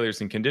failures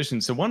and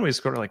conditions. So one way is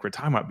sort of like we're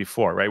talking about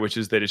before, right? Which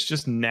is that it's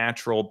just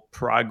natural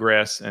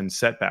progress and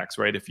setbacks,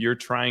 right? If you're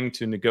trying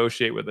to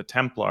negotiate with a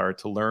Templar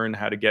to learn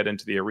how to get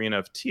into the arena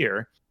of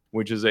Tyr,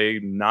 which is a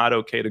not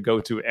okay to go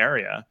to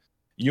area,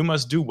 you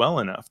must do well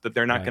enough that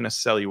they're not going to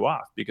sell you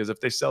off, because if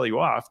they sell you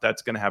off,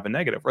 that's going to have a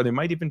negative, or they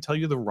might even tell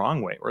you the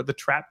wrong way or the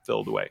trap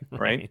filled way,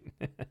 right?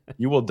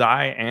 You will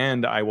die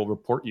and I will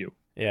report you.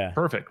 Yeah.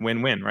 Perfect.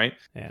 Win-win, right?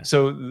 Yeah.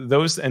 So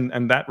those,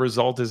 and that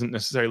result isn't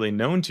necessarily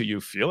known to you.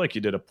 Feel like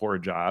you did a poor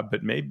job,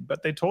 but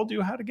they told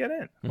you how to get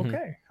in.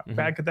 Okay. How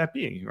bad could that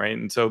be? Right.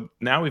 And so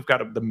now we've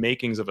got the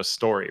makings of a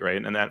story,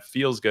 right? And that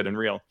feels good and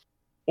real.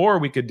 Or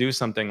we could do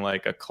something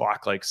like a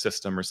clock-like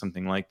system or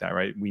something like that,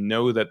 right? We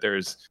know that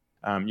there's,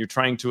 you're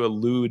trying to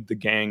elude the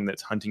gang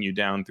that's hunting you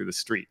down through the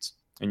streets,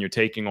 and you're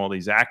taking all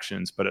these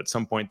actions, but at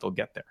some point they'll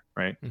get there,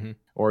 right?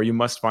 Or you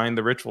must find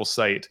the ritual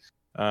site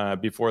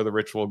before the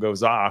ritual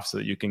goes off, so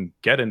that you can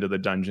get into the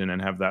dungeon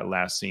and have that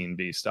last scene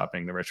be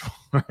stopping the ritual.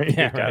 Right?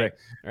 Yeah, you gotta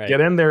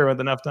get in there with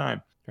enough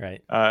time.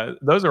 Right.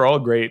 Those are all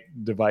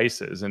great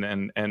devices,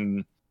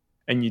 and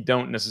you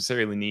don't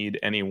necessarily need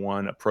any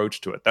one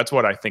approach to it. That's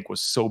what I think was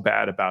so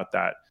bad about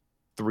that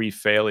 3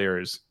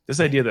 failures. This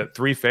idea that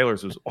 3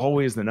 failures was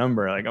always the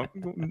number. Like,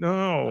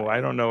 no,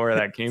 I don't know where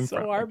that came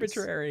from. So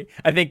arbitrary.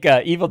 I think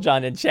Evil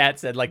John in chat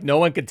said, like, no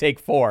one could take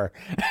 4.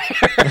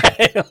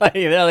 Right?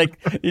 They're like,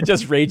 you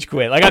just rage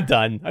quit. Like,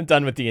 I'm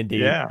done with D&D.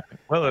 Yeah.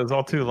 Well, it was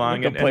all too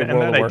long. And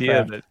that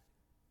idea that,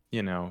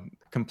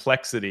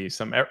 complexity,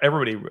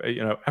 everybody,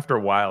 after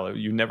a while,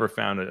 you never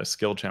found a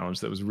skill challenge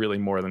that was really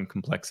more than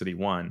complexity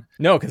 1.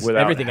 No, because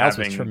everything else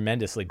was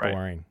tremendously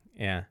boring.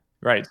 Yeah.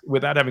 Right.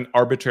 Without having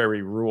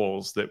arbitrary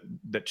rules that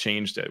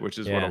changed it, which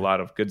is what a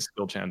lot of good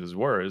skill challenges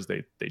were, is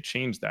they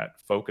changed that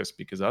focus,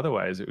 because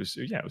otherwise it was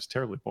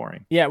terribly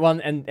boring. Yeah.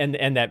 Well,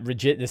 and that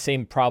the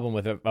same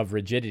problem of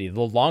rigidity. The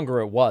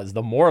longer it was,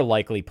 the more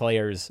likely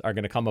players are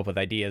going to come up with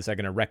ideas that are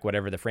going to wreck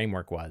whatever the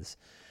framework was.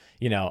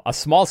 A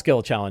small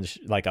skill challenge,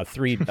 like a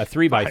 3 by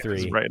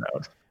 3. Right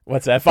out.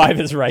 What's that?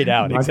 5 is right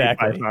out.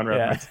 Exactly.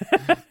 Yeah.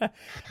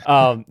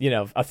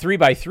 A 3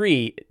 by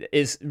 3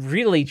 is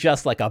really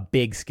just like a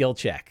big skill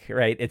check,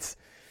 right? It's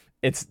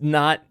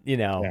not,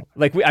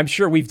 like I'm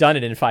sure we've done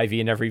it in 5e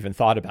and never even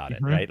thought about it,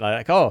 right?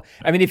 Like,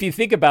 if you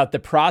think about the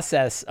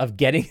process of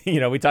getting,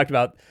 we talked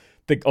about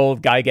the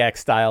old Gygax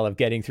style of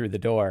getting through the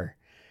door,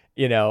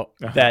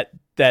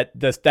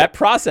 that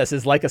process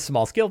is like a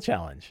small skill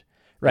challenge,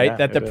 right?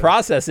 That the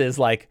process is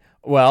like,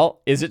 well,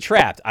 is it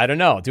trapped? I don't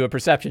know. Do a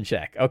perception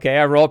check. Okay,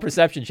 I roll a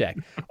perception check.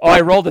 Oh, I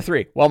rolled a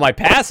 3. Well, my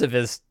passive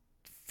is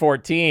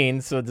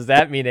 14, so does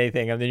that mean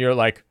anything? And then you're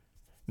like,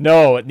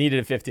 no, it needed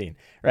a 15,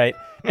 right?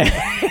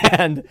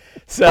 And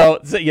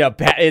so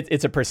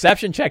it's a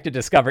perception check to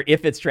discover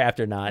if it's trapped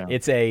or not. Yeah.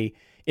 It's a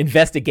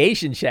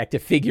investigation check to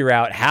figure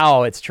out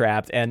how it's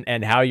trapped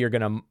and how you're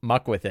going to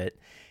muck with it.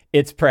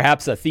 It's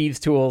perhaps a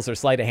thieves' tools or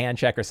sleight of hand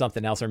check or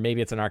something else, or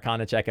maybe it's an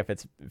arcana check if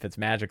it's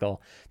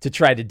magical, to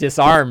try to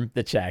disarm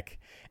the check.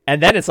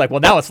 And then it's like, well,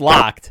 now it's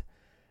locked.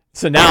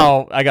 So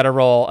now I got to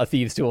roll a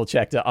thieves' tool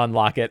check to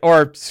unlock it,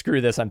 or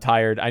screw this, I'm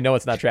tired. I know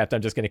it's not trapped.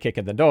 I'm just going to kick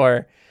in the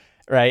door.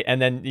 Right. And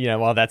then,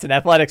 that's an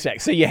athletics check.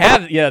 So you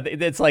have,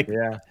 it's like,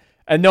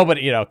 and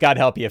nobody, God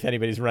help you if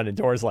anybody's running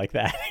doors like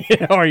that,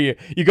 or you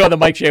go to the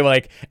Mike Shea,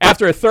 like,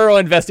 after a thorough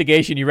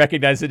investigation, you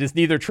recognize it is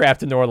neither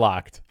trapped nor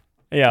locked.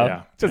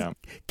 Just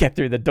get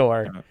through the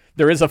door.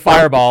 There is a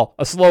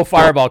slow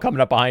fireball coming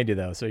up behind you,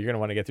 though, so you're going to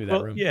want to get through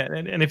that room. Yeah,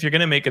 and if you're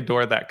going to make a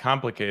door that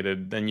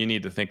complicated, then you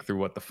need to think through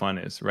what the fun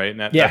is, right? And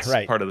that's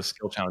part of the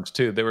skill challenge,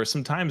 too. There were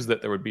some times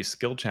that there would be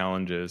skill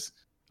challenges.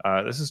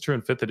 This is true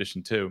in 5th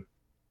edition, too,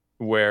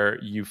 where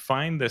you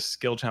find this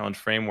skill challenge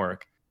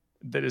framework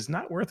that is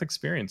not worth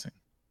experiencing.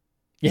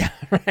 Yeah,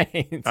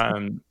 right.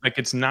 Like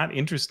it's not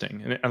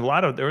interesting.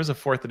 And there was a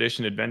 4th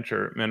edition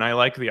adventure, and I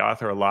like the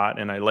author a lot,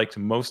 and I liked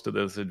most of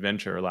those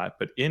adventure a lot.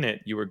 But in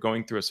it, you were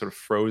going through a sort of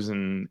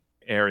frozen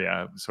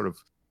area, sort of,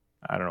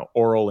 I don't know,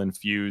 oral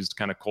infused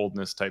kind of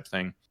coldness type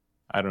thing.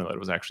 I don't know that it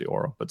was actually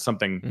oral, but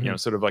something,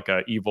 sort of like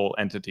a evil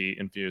entity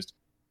infused.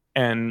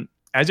 And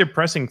as you're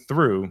pressing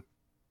through,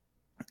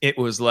 it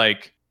was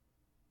like,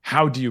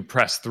 how do you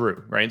press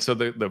through, right? So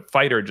the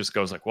fighter just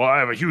goes like, well, I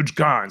have a huge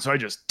gun, so I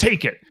just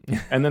take it.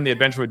 And then the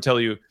adventurer would tell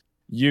you,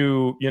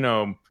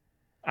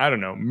 I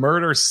don't know,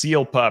 murder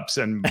seal pups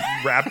and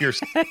wrap your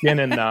skin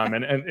in them.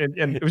 And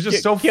it was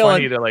just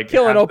funny to like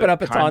kill and open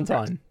up a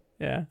tauntaun.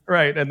 Yeah.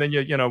 Right. And then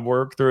you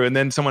work through, and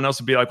then someone else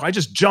would be like, well, I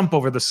just jump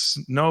over the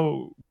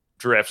snow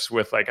drifts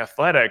with like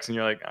athletics. And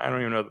you're like, I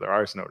don't even know that there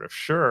are snow drifts.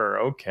 Sure.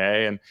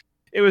 Okay. And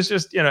it was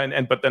just,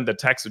 but then the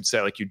text would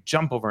say like, you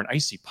jump over an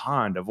icy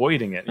pond,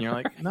 avoiding it. And you're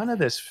like, none of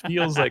this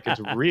feels like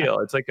it's real.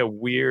 It's like a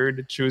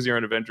weird choose your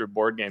own adventure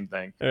board game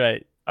thing.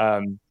 Right.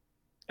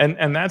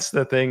 And that's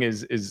the thing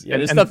is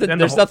there's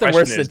nothing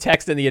worse than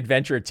text in the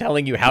adventure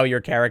telling you how your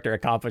character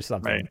accomplished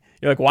something. Right.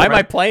 You're like, why am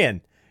I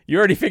playing? You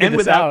already figured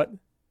this out.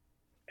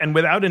 And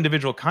without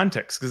individual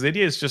context, because the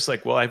idea is just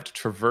like, well, I have to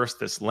traverse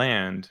this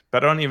land,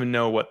 but I don't even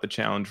know what the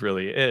challenge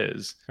really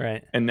is.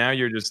 Right. And now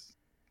you're just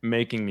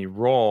making me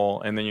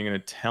roll, and then you're going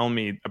to tell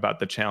me about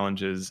the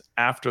challenges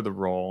after the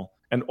roll,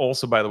 and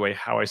also, by the way,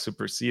 how I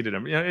superseded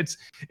them. It's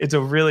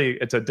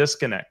a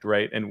disconnect,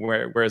 right? And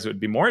whereas it would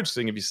be more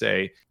interesting if you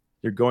say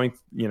you're going,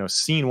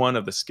 scene 1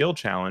 of the skill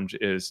challenge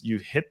is you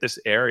hit this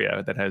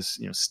area that has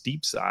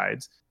steep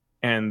sides,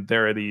 and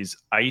there are these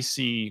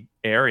icy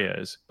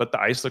areas, but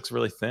the ice looks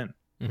really thin.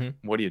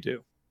 Mm-hmm. What do you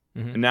do?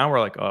 Mm-hmm. And now we're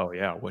like, oh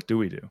yeah, what do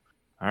we do?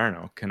 I don't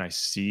know. Can I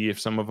see if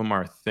some of them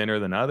are thinner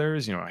than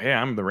others? Hey,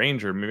 I'm the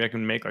ranger. Maybe I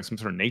can make like some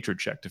sort of nature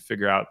check to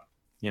figure out,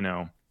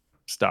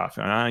 stuff.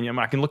 And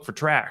I can look for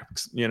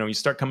tracks. You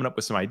start coming up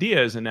with some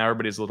ideas, and now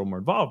everybody's a little more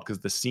involved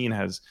because the scene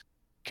has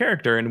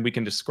character, and we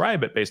can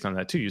describe it based on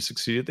that too. You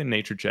succeed at the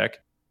nature check.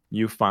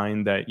 You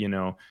find that,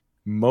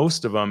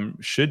 most of them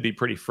should be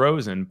pretty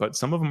frozen, but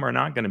some of them are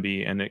not going to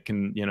be. And it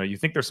can, you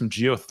think there's some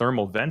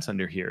geothermal vents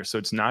under here. So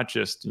it's not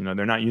just,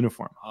 they're not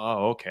uniform.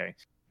 Oh, okay.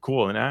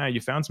 Cool. And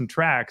you found some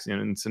tracks,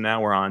 and so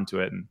now we're on to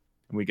it, and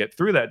we get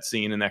through that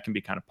scene, and that can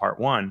be kind of part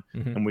 1.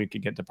 Mm-hmm. And we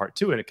can get to part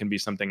 2, and it can be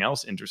something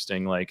else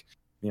interesting, like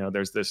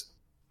there's this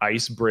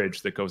ice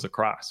bridge that goes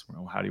across.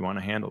 Well, how do you want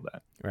to handle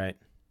that? Right.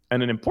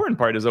 And an important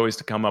part is always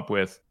to come up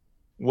with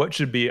what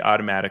should be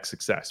automatic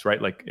success,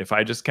 right? Like if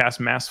I just cast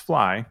mass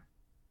fly,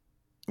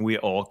 we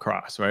all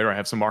cross, right? Or I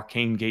have some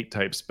arcane gate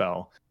type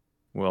spell,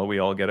 well, we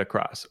all get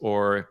across.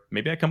 Or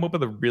maybe I come up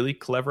with a really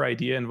clever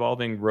idea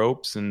involving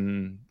ropes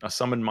and a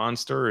summoned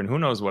monster and who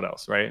knows what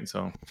else, right? And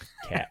so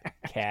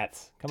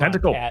cats. Come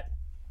tentacle. On, cat.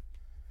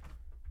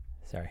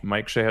 Sorry.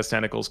 Mike Shea has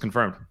tentacles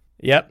confirmed.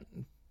 Yep.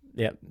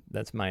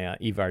 That's my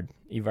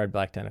Evard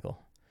Black Tentacle.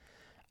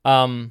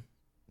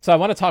 So I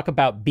want to talk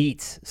about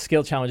beats,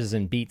 skill challenges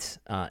and beats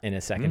in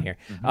a second here.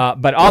 Mm-hmm.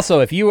 But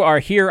also, if you are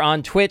here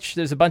on Twitch,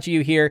 there's a bunch of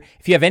you here.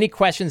 If you have any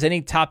questions,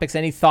 any topics,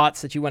 any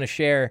thoughts that you want to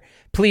share,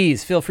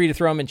 please feel free to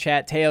throw them in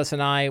chat. Teos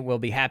and I will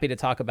be happy to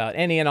talk about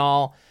any and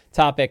all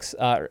topics,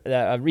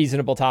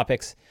 reasonable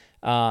topics.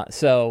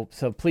 So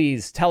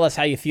please tell us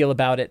how you feel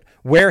about it.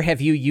 Where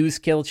have you used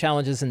skill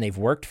challenges and they've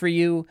worked for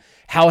you?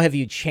 How have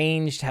you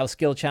changed how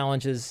skill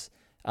challenges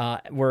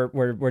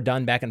were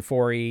done back in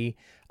 4E?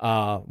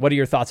 What are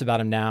your thoughts about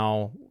them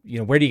now?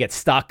 Where do you get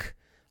stuck?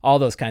 All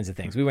those kinds of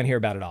things. We want to hear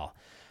about it all.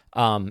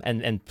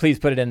 And please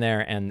put it in there,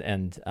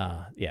 and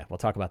we'll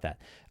talk about that.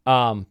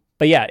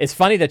 But yeah, it's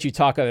funny that you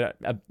talk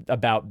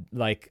about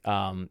like,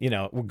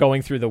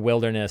 going through the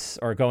wilderness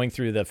or going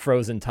through the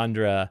frozen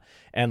tundra,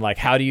 and like,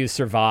 how do you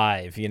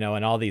survive,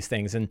 and all these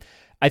things. And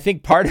I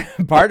think part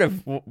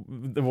of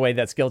the way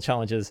that skill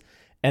challenges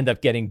end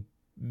up getting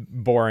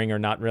boring or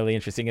not really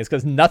interesting is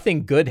because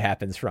nothing good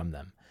happens from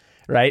them.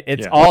 Right.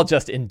 It's all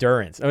just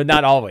endurance, or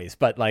not always,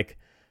 but like,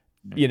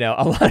 a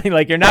lot,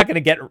 like you're not going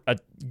to get a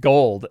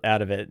gold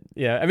out of it.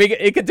 Yeah. I mean,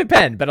 it could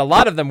depend, but a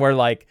lot of them were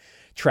like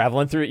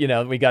traveling through,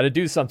 we got to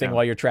do something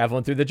while you're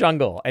traveling through the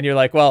jungle. And you're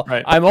like, well,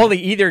 right. I'm only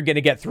either going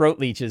to get throat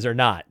leeches or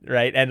not.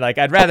 Right. And like,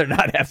 I'd rather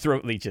not have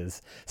throat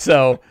leeches.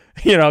 So,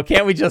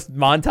 can't we just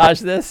montage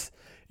this?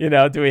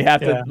 Do we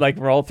have to like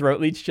roll throat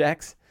leech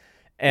checks?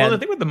 And, well, the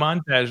thing with the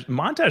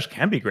montage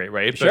can be great,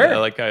 right?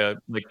 Sure.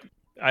 But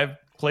I've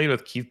played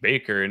with Keith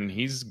Baker, and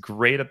he's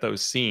great at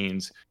those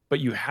scenes, but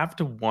you have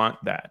to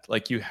want that.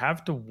 Like, you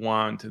have to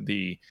want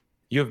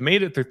you have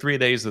made it through 3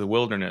 days of the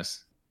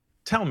wilderness.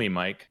 Tell me,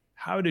 Mike,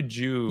 how did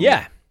you,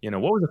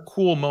 what was a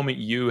cool moment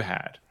you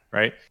had,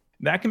 right?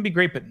 that can be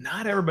great, but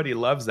not everybody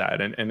loves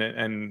that.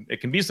 And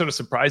it can be sort of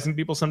surprising to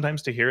people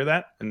sometimes to hear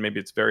that. And maybe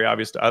it's very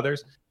obvious to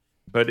others,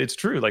 but it's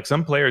true. Like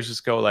some players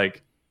just go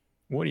like,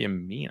 what do you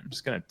mean? I'm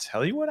just going to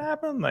tell you what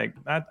happened? Like,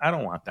 I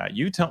don't want that.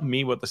 You tell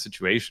me what the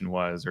situation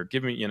was, or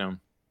give me,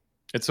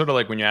 it's sort of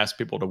like when you ask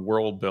people to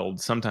world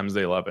build, sometimes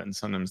they love it and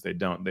sometimes they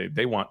don't.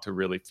 They want to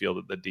really feel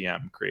that the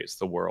DM creates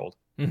the world,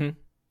 and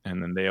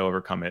then they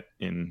overcome it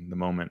in the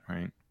moment,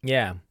 right?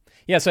 Yeah.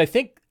 Yeah. So I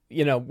think,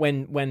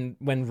 when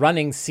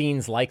running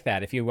scenes like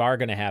that, if you are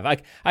going to have,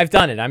 like, I've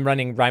done it. I'm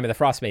running Rime of the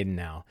Frost Maiden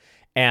now,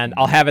 and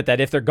I'll have it that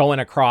if they're going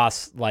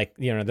across, like,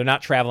 they're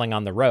not traveling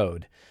on the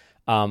road,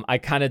 I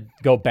kind of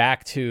go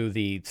back to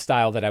the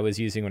style that I was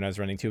using when I was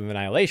running Tomb of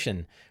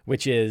Annihilation,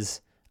 which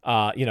is,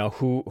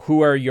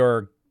 who are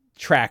your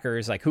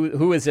trackers? Like,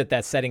 who is it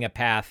that's setting a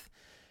path,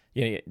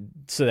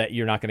 so that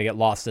you're not going to get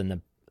lost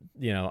in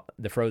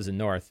the frozen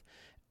north,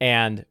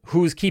 and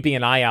who's keeping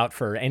an eye out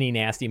for any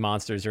nasty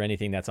monsters or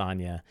anything that's on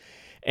you,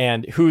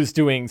 and who's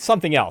doing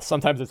something else.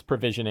 Sometimes it's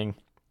provisioning.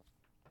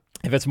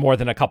 If it's more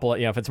than a couple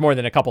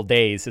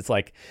days, it's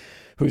like,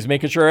 who's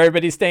making sure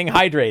everybody's staying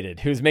hydrated?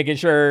 Who's making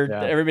sure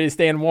everybody's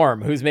staying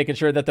warm? Who's making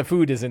sure that the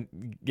food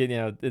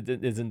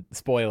isn't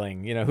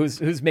spoiling?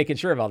 Who's making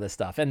sure of all this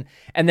stuff? And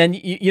then,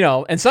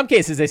 in some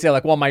cases they say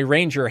like, well, my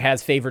ranger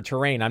has favored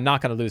terrain, I'm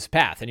not going to lose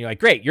path. And you're like,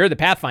 great, you're the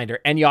pathfinder,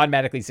 and you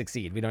automatically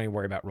succeed. We don't even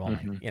worry about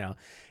rolling,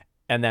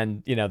 And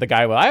then, the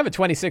guy, well, I have a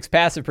 26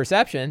 passive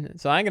perception,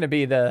 so I'm going to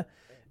be the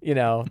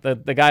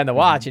guy in the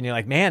watch. And you're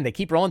like, man, they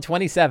keep rolling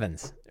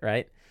 27s,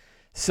 right?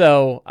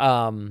 So,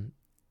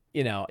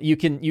 you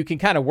can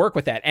kind of work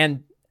with that.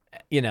 And,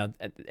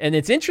 and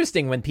it's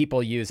interesting when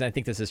people use, and I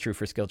think this is true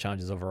for skill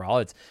challenges overall,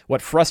 it's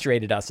what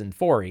frustrated us in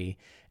 4E.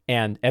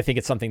 And I think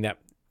it's something that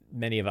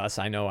many of us,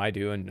 I know I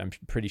do, and I'm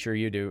pretty sure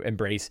you do,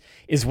 embrace,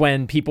 is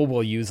when people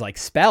will use like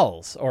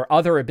spells or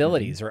other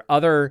abilities or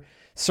other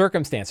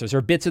circumstances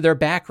or bits of their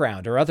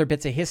background or other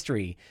bits of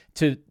history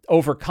to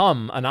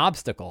overcome an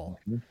obstacle.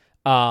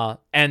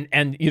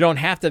 And you don't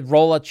have to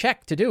roll a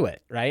check to do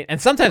it, right? And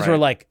sometimes we're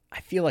like,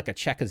 I feel like a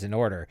check is in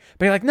order,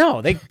 but you're like,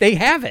 no, they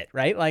have it,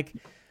 right? Like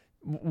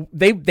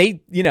they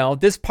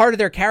this part of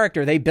their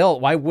character they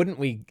built. Why wouldn't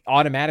we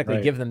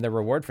automatically give them the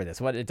reward for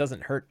this? It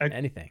doesn't hurt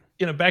anything.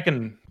 Back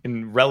in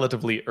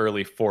relatively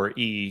early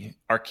 4E,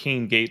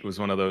 Arcane Gate was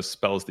one of those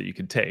spells that you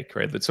could take,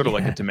 right? That's sort of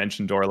like a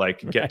dimension door,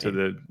 like get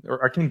to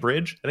or Arcane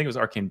Bridge. I think it was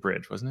Arcane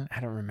Bridge, wasn't it?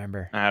 I don't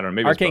remember. I don't know.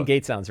 Maybe Arcane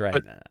Gate sounds right.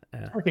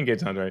 Arcane Gate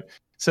sounds right.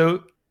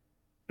 So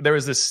there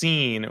was this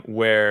scene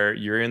where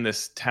you're in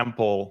this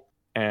temple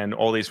and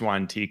all these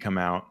Yuan Ti come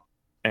out,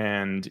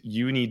 and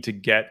you need to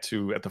get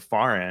to, at the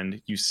far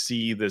end, you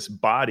see this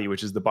body,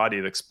 which is the body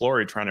of the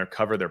explorer trying to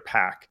recover their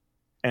pack.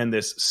 And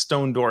this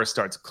stone door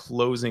starts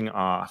closing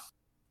off,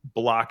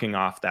 blocking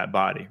off that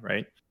body,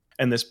 right?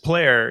 And this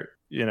player,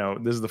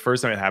 this is the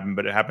first time it happened,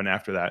 but it happened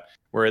after that,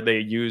 where they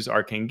use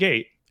Arcane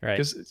Gate. Right.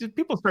 Because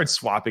people started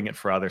swapping it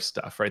for other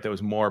stuff, right? That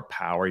was more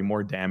powery,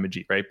 more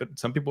damagey, right? But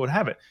some people would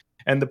have it.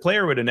 And the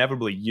player would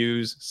inevitably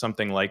use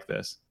something like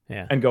this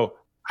and go,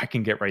 I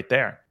can get right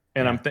there.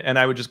 And and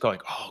I would just go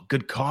like, oh,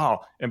 good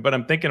call. But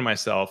I'm thinking to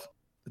myself,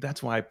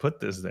 that's why I put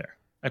this there.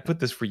 I put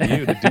this for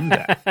you to do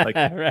that. Like,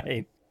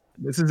 right.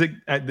 This is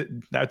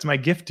that's my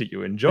gift to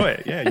you. Enjoy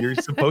it. Yeah, you're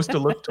supposed to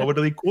look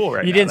totally cool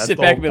right now. You didn't sit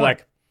back and be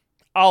like,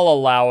 I'll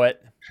allow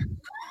it.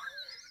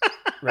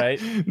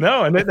 Right?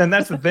 No, and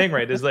that's the thing,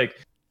 right? Is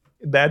like,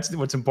 that's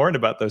what's important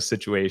about those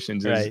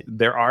situations is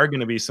there are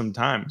going to be some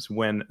times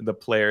when the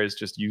players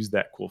just use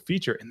that cool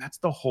feature, and that's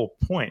the whole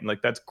point.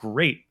 Like, that's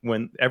great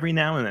when every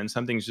now and then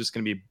something's just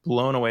going to be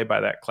blown away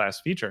by that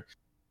class feature.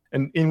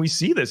 And we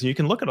see this, and you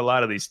can look at a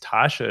lot of these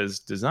Tasha's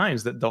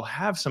designs that they'll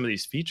have some of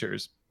these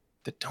features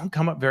that don't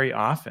come up very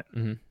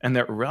often, and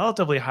they're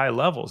relatively high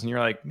levels, and you're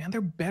like, man,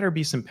 there better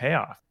be some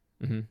payoff.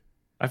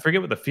 I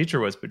forget what the feature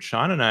was, but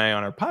Sean and I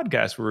on our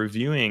podcast were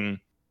reviewing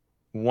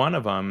one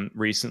of them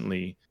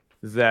recently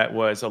that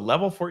was a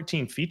level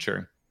 14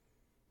 feature.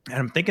 And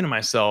I'm thinking to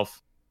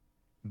myself,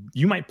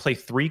 you might play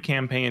 3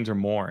 campaigns or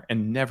more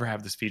and never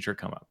have this feature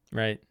come up.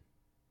 Right.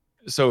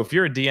 So if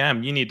you're a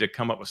DM, you need to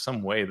come up with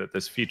some way that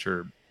this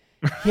feature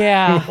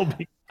will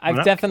be.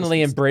 I've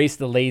definitely embraced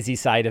the lazy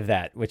side of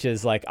that, which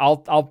is like,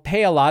 I'll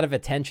pay a lot of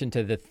attention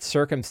to the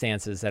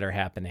circumstances that are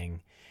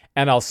happening.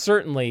 And I'll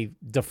certainly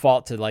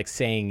default to like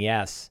saying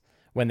yes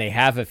when they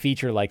have a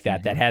feature like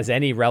that that has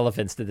any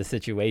relevance to the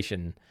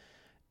situation.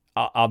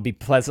 I'll be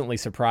pleasantly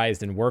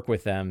surprised and work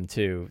with them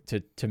to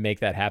make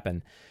that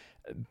happen.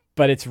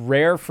 But it's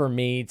rare for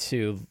me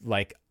to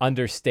like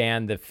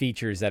understand the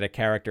features that a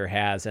character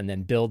has and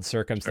then build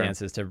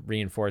circumstances to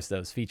reinforce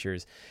those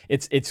features.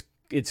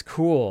 It's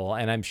cool,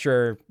 and I'm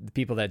sure the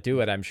people that do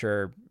it, I'm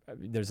sure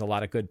there's a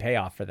lot of good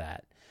payoff for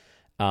that.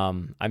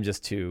 I'm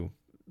just too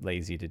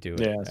lazy to do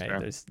it. Yeah, right?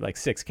 There's like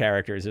 6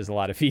 characters. There's a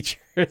lot of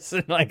features,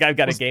 and like I've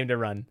got a game to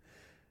run.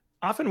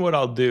 Often, what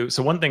I'll do.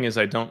 So one thing is,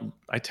 I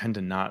tend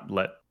to not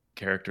let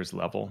characters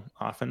level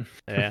often,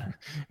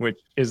 which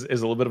is a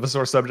little bit of a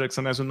sore subject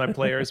sometimes with my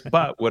players.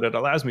 But what it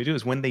allows me to do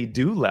is when they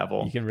do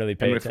level, you can really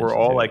pay and attention. If we're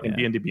all to like in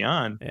D&D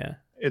Beyond,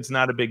 it's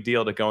not a big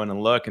deal to go in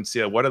and look and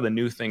see what are the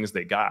new things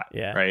they got.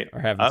 Yeah. Right. Or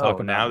have them talk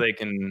about now it. they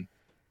can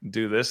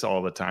do this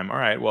all the time. All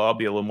right, well, I'll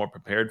be a little more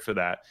prepared for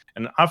that.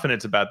 And often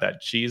it's about that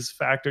cheese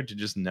factor to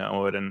just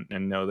know it and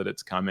know that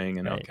it's coming.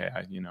 And Right. okay,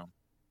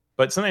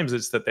 but sometimes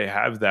it's that they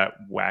have that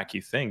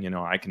wacky thing,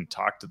 I can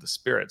talk to the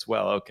spirits.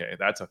 Well, okay,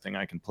 that's a thing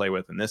I can play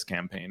with in this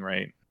campaign,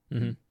 right?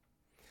 Mm-hmm.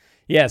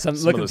 Yeah, so I'm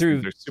looking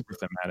through. They're super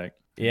thematic.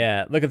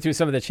 Yeah, looking through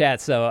some of the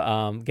chats. So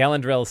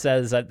Galandrill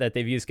says that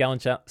they've used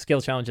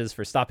skill challenges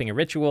for stopping a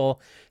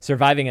ritual,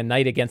 surviving a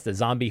night against a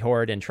zombie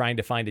horde, and trying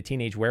to find a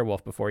teenage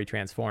werewolf before he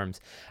transforms.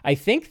 I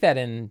think that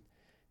in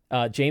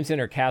James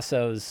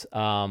Intercasso's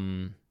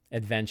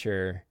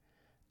adventure,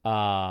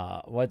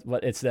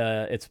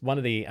 it's one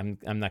of the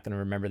I'm not going to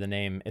remember the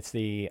name. It's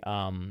the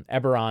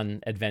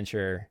Eberron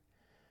adventure,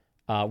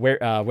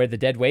 where the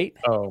dead wait.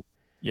 Oh.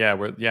 Yeah,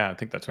 I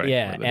think that's right.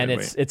 Yeah, and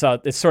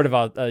it's sort of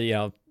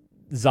a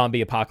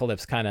zombie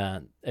apocalypse kind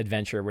of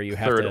adventure where you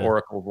have third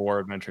Oracle War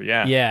adventure.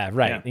 Yeah. Yeah,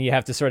 right. Yeah. And you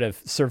have to sort of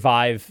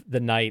survive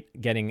the night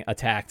getting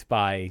attacked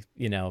by,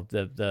 the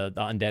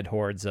undead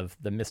hordes of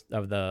the mist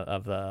of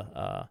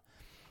the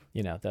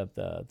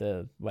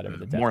whatever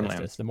the death mist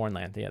is. The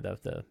Mournland. Yeah,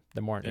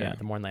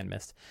 the Mournland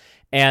mist.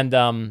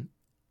 And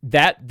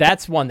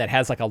that's one that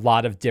has like a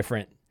lot of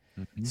different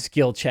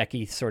skill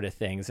checky sort of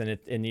things, and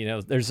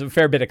there's a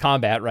fair bit of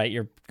combat, right?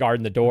 You're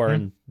guarding the door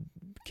and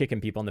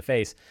kicking people in the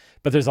face,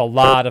 but there's a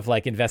lot of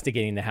like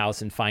investigating the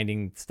house and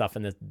finding stuff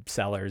in the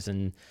cellars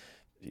and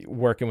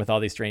working with all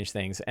these strange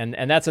things, and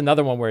that's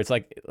another one where it's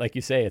like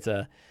you say,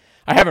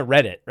 I haven't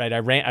read it, right?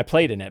 I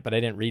played in it, but I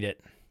didn't read it.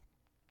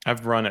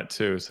 I've run it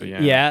too, so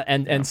yeah. Yeah,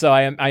 and so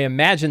I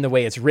imagine the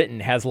way it's written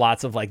has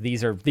lots of like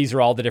these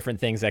are all the different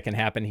things that can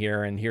happen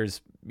here, and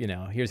here's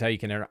how you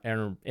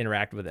can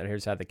interact with it.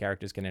 Here's how the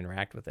characters can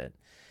interact with it.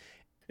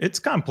 It's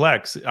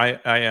complex.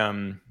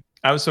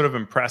 I was sort of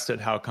impressed at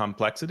how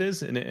complex it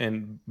is,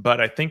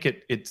 but I think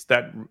it's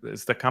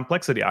the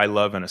complexity I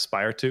love and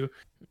aspire to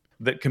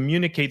that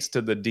communicates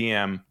to the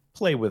DM,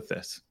 play with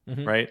this,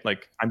 right?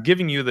 Like, I'm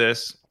giving you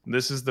this.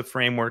 This is the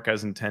framework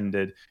as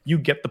intended. You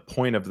get the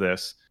point of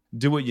this.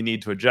 Do what you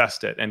need to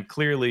adjust it. And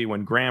clearly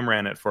when Graham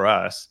ran it for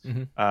us,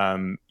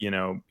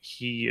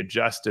 he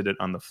adjusted it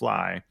on the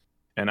fly.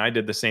 And I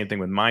did the same thing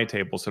with my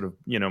table, sort of,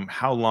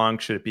 how long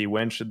should it be?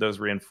 When should those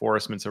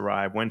reinforcements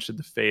arrive? When should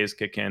the phase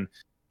kick in?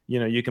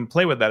 You can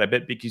play with that a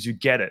bit because you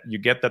get it. You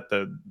get that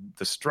the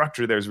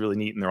structure there is really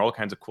neat, and there are all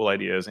kinds of cool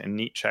ideas and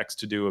neat checks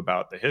to do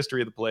about the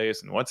history of the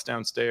place and what's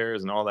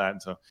downstairs and all that.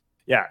 And so,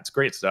 yeah, it's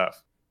great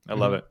stuff. I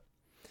love it.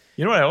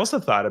 You know what I also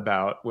thought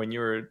about when you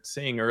were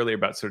saying earlier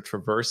about sort of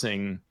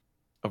traversing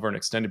over an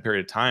extended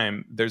period of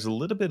time, there's a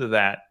little bit of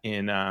that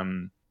in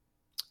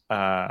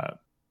Horde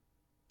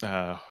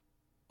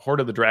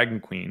of the Dragon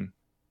Queen,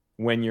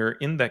 when you're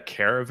in the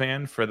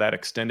caravan for that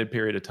extended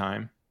period of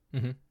time.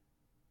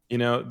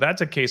 That's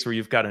a case where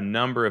you've got a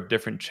number of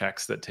different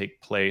checks that take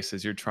place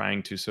as you're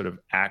trying to sort of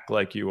act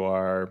like you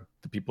are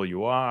the people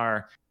you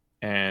are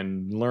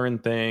and learn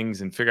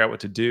things and figure out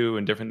what to do,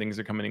 and different things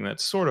are coming in.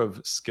 That's sort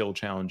of skill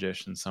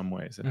challenge-ish in some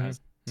ways. It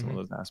has some of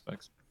those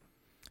aspects.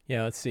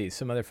 Yeah, let's see.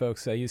 Some other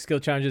folks use skill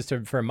challenges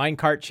for a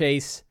minecart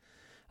chase,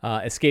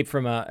 escape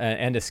from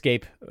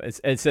escape.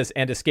 It says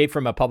and escape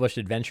from a published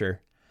adventure.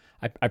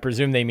 I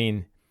presume they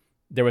mean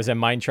there was a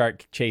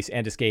minecart chase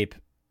and escape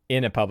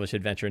in a published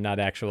adventure, not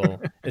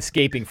actual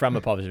escaping from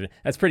a published adventure.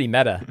 That's pretty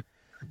meta.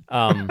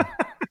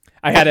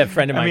 I had a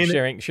friend of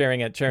mine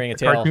sharing a tale.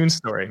 Cartoon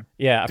story.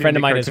 Yeah, a friend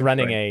of mine is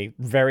running a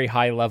very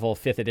high level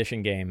 5th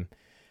edition game.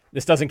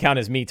 This doesn't count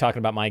as me talking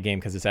about my game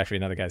because it's actually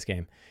another guy's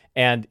game.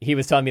 And he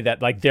was telling me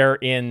that like they're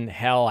in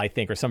hell, I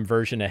think, or some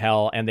version of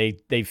hell, and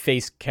they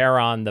face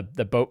Charon,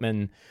 the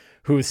boatman,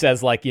 who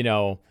says like,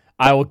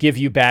 I will give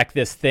you back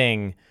this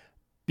thing,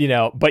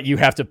 but you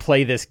have to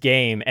play this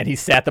game. And he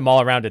sat them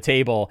all around a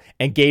table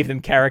and gave them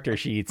character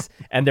sheets,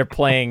 and they're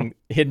playing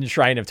Hidden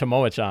Shrine of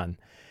Tomoe-chan.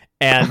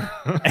 And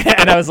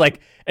I was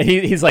like,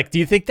 he's like, do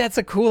you think that's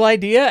a cool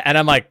idea? And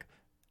I'm like,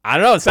 I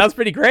don't know. It sounds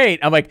pretty great.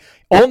 I'm like,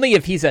 only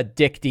if he's a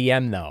dick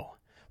DM though.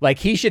 Like,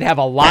 he should have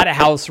a lot of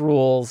house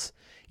rules.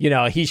 He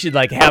should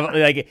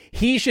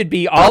he should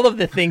be all of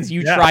the things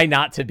you try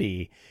not to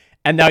be.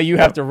 And now you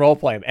have to role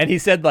play him. And he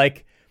said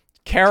like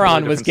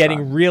Charon was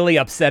getting really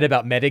upset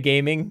about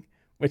metagaming,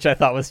 which I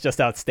thought was just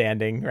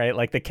outstanding, right?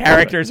 Like the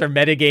characters are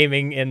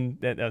metagaming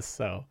in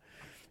so.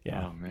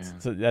 Yeah. Oh,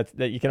 man. So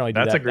that you can only do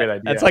that. That's a great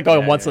idea. That's like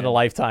going once in a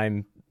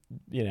lifetime.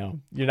 You're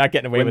not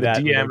getting away with that.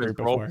 The DM is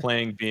role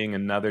playing being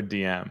another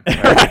DM.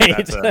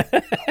 Right.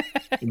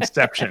 That's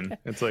Inception.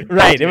 It's like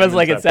right. It was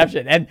like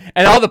Inception, and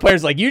all the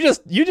players like you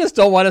just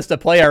don't want us to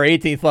play our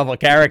 18th level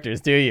characters,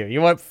 do you?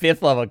 You want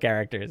 5th level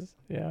characters.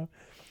 Yeah.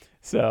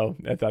 So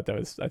I thought that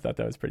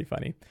was pretty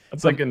funny.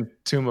 It's like in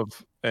Tomb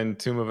of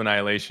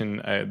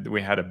Annihilation,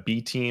 we had a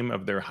B team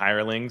of their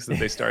hirelings that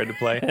they started to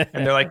play,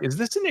 and they're like, "Is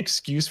this an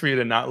excuse for you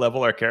to not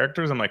level our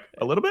characters?" I'm like,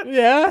 "A little bit."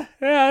 Yeah.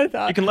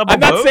 You can level.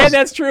 I'm not saying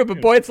that's true, but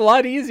boy, it's a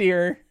lot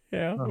easier.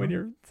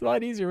 It's a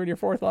lot easier when you're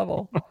 4th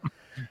level.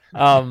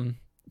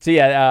 So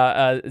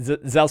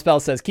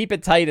Zelspell says keep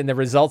it tight and the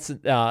results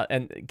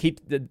and keep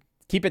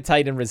it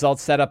tight and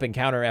results set up and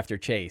counter after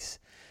chase,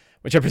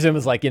 which I presume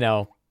is like,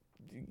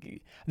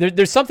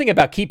 there's something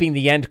about keeping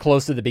the end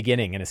close to the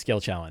beginning in a skill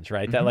challenge,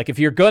 right? Mm-hmm. That like if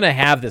you're gonna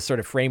have this sort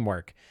of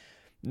framework,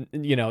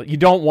 you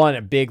don't want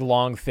a big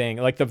long thing.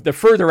 Like the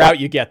further out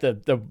you get,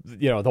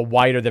 the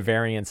wider the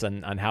variance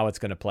on how it's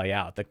going to play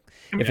out.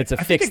 If it's a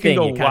fixed thing,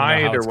 you kind of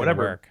know how it's going to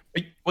work.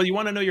 Well, you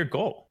want to know your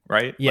goal,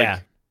 right? Yeah.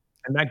 Like,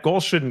 and that goal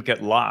shouldn't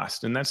get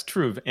lost. And that's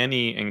true of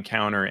any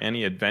encounter,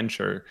 any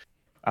adventure.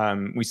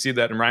 We see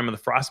that in Rime of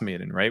the Frost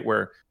Maiden, right?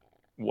 Where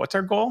what's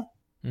our goal?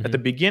 Mm-hmm. At the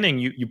beginning,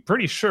 you're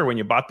pretty sure when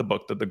you bought the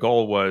book that the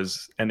goal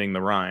was ending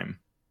the rhyme.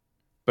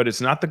 But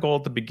it's not the goal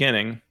at the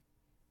beginning.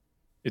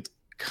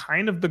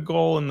 Kind of the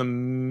goal in the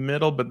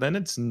middle, but then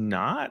it's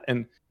not.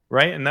 And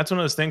that's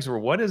one of those things where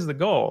what is the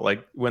goal?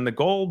 Like when the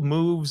goal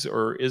moves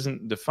or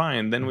isn't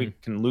defined, then we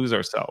can lose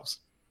ourselves,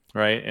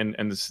 right?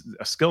 And this,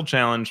 a skill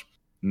challenge,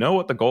 know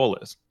what the goal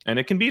is, and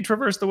it can be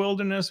traverse the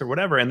wilderness or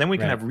whatever, and then we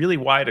can have really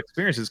wide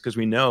experiences because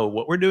we know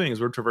what we're doing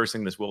is we're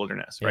traversing this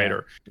wilderness, right?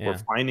 Or we're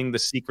finding the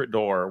secret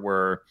door,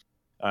 we're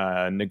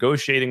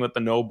negotiating with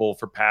the noble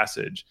for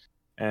passage,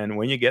 and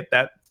when you get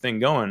that thing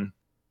going,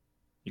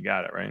 you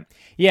got it, right?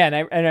 Yeah,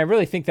 and I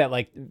really think that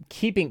like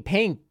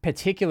paying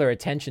particular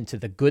attention to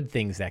the good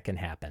things that can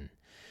happen,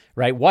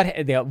 right?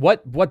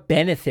 What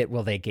benefit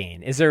will they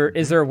gain? Is there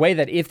a way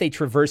that if they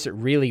traverse it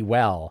really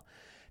well,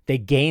 they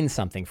gain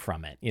something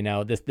from it?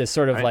 This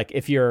sort of like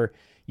if you're,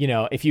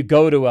 if you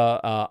go to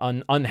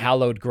an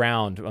unhallowed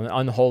ground, an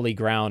unholy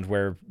ground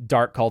where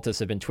dark cultists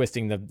have been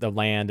twisting the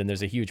land and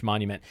there's a huge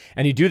monument,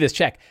 and you do this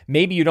check,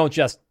 maybe you don't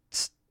just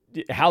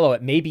hallow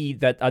it. Maybe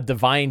that a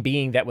divine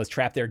being that was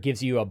trapped there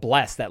gives you a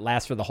bless that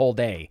lasts for the whole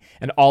day,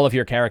 and all of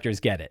your characters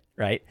get it,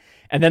 right?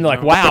 And then they're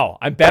like, wow,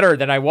 I'm better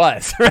than I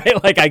was,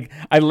 right? Like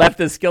I left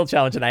this skill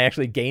challenge and I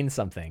actually gained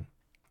something.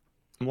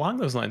 Along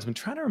those lines, I'm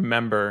trying to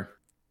remember,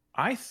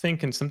 I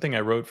think in something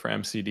I wrote for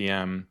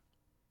MCDM,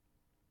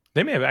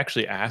 they may have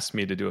actually asked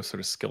me to do a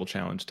sort of skill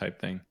challenge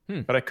type thing,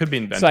 but I could be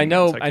inventing. So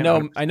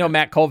I know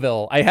Matt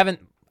Colville.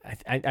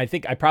 I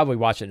think I probably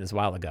watched it a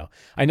while ago.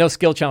 I know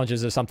skill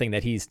challenges are something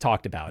that he's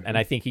talked about, and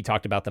I think he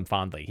talked about them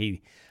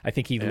fondly. I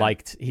think he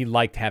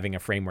liked having a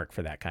framework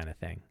for that kind of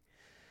thing.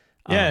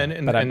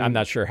 Yeah, but I'm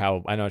not sure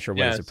what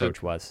his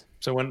approach was.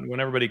 So when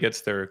everybody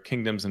gets their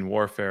Kingdoms in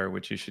Warfare,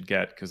 which you should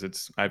get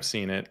because I've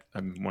seen it.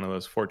 I'm one of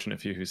those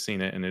fortunate few who's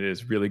seen it, and it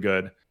is really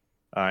good.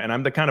 And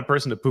I'm the kind of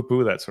person to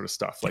poo-poo that sort of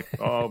stuff. Like,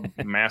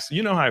 mass.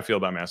 You know how I feel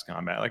about mass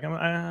combat. Like,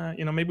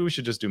 maybe we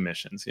should just do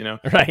missions.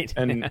 Right.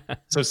 And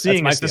so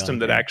seeing a system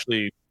that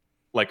actually,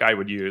 like, I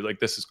would use, like,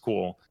 this is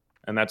cool,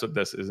 and that's what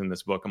this is in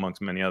this book,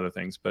 amongst many other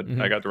things. But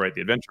I got to write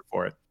the adventure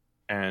for it,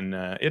 and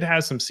it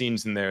has some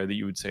scenes in there that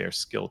you would say are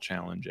skill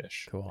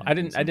challenge-ish. Cool. I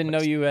didn't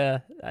know you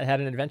had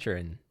an adventure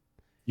in.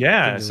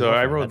 Yeah, so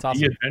I wrote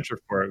the adventure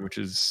for it, which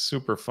is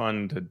super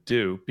fun to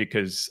do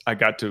because I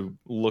got to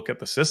look at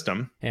the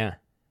system. Yeah.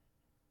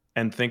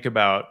 And think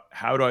about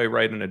how do I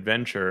write an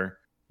adventure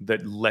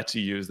that lets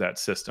you use that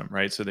system,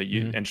 right? So that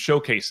you and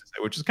showcases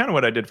it, which is kind of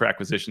what I did for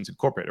Acquisitions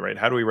Incorporated, right?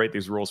 How do we write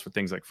these rules for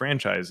things like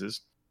franchises?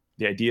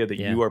 The idea that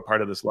you are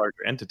part of this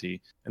larger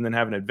entity, and then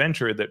have an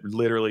adventure that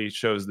literally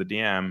shows the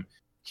DM,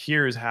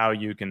 here's how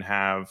you can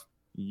have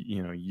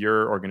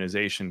your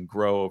organization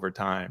grow over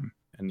time,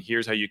 and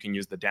here's how you can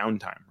use the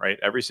downtime, right?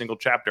 Every single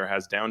chapter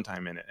has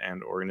downtime in it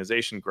and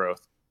organization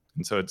growth,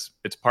 and so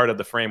it's part of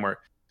the framework.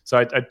 So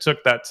I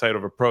took that side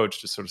of approach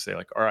to sort of say,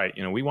 like, all right,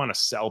 we want to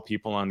sell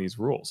people on these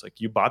rules.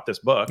 Like, you bought this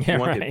book, you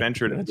want the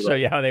adventure to show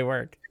you how they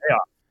work. Yeah,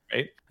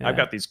 right. Yeah. I've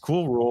got these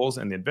cool rules,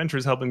 and the adventure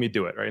is helping me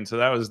do it, right? And so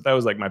that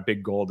was like my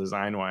big goal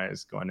design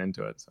wise going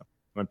into it. So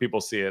when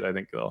people see it, I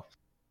think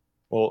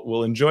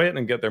we'll enjoy it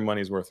and get their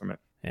money's worth from it.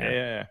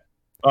 Yeah.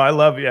 Oh, I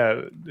love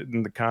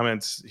in the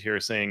comments here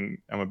saying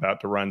I'm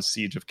about to run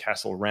Siege of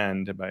Castle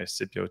Rend by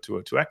Scipio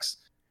 202X.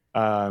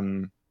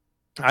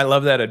 I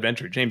love that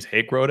adventure. James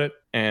Hake wrote it,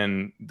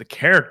 and the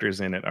characters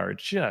in it are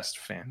just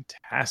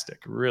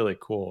fantastic, really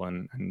cool,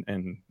 and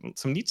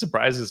some neat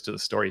surprises to the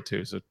story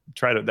too. So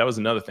that was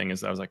another thing,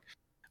 is I was like,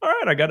 all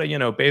right, I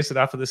gotta base it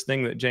off of this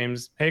thing that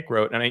James Hake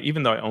wrote, and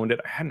even though I owned it,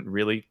 I hadn't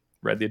really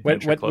read the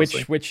adventure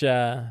closely.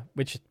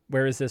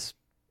 Where is this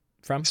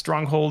from?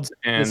 Strongholds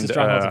and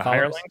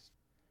Hirelings.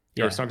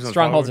 Yeah,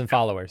 Strongholds and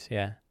Followers.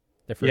 Yeah,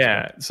 book.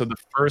 So the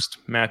first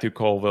Matthew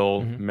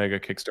Colville mega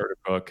Kickstarter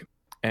book.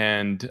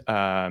 And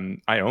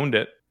I owned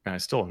it, and I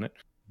still own it,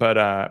 but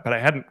I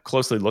hadn't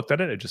closely looked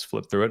at it. I just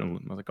flipped through it, and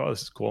I was like, "Oh,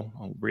 this is cool.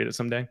 I'll read it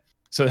someday."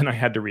 So then I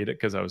had to read it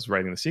because I was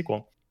writing the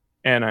sequel,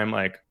 and I'm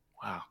like,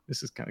 "Wow,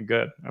 this is kind of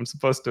good. I'm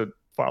supposed to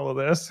follow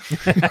this."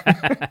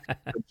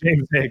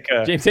 James Hake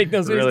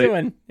knows what he's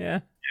doing.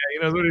 Yeah, he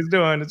knows what he's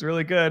doing. It's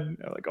really good.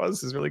 I'm like, "Oh,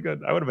 this is really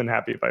good." I would have been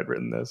happy if I'd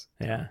written this.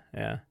 Yeah.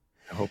 I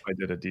hope I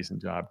did a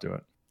decent job to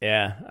it.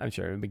 Yeah, I'm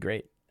sure it would be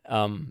great.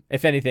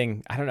 If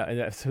anything, I don't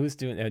know who's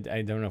doing.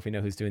 I don't know if we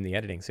know who's doing the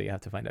editing, so you have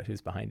to find out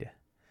who's behind you.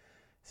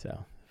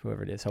 So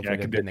whoever it is, hopefully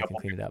they're good and they can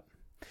clean it up.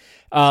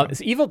 So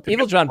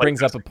Evil John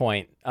brings up a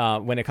point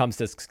when it comes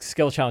to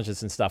skill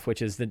challenges and stuff,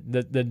 which is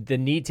the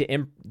need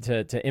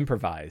to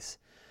improvise.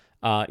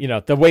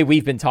 The way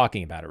we've been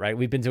talking about it, right?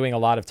 We've been doing a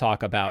lot of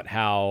talk about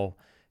how,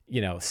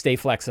 stay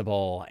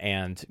flexible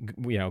and,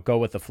 go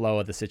with the flow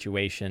of the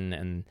situation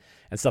and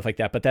stuff like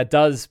that. But that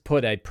does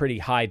put a pretty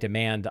high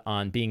demand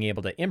on being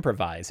able to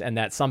improvise, and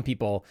that some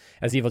people,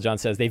 as Evil John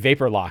says, they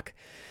vapor lock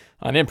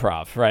on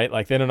improv, right?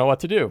 Like they don't know what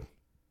to do.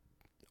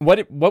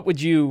 What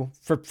would you,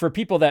 for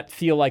people that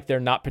feel like they're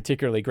not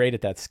particularly great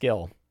at that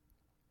skill,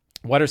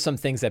 what are some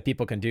things that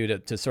people can do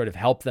to sort of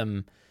help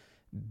them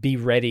be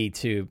ready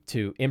to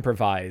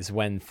improvise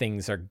when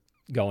things are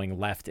going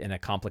left in a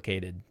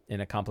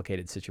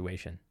complicated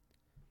situation?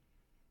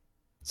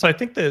 So I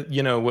think that,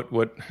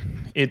 what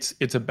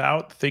it's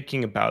about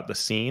thinking about the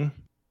scene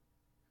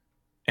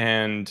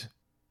and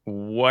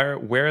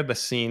where the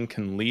scene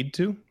can lead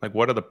to, like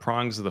what are the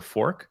prongs of the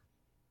fork,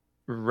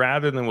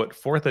 rather than what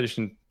fourth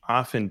edition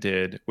often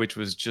did, which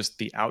was just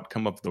the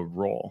outcome of the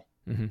roll.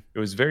 Mm-hmm. It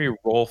was very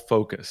role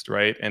focused,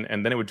 right? And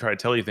then it would try to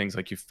tell you things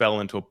like you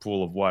fell into a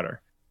pool of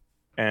water.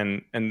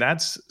 And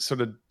that's sort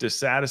of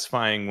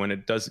dissatisfying when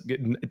it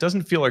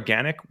doesn't feel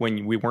organic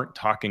when we weren't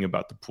talking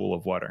about the pool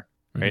of water,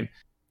 right?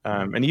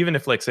 Mm-hmm. And even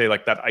if say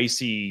that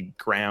icy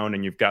ground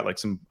and you've got like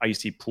some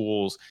icy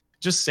pools,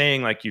 just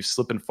saying like you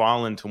slip and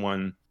fall into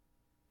one,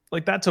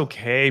 like that's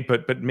okay,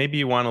 but maybe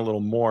you want a little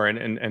more,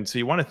 and so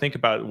you want to think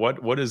about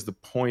what is the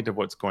point of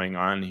what's going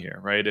on here,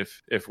 right?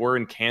 If we're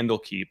in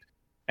Candlekeep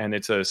and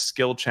it's a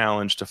skill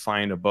challenge to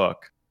find a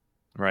book,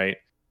 right?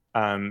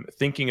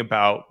 Thinking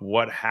about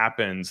what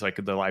happens, like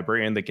the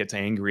librarian that gets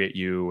angry at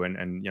you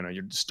and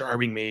you're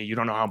disturbing me, you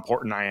don't know how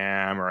important I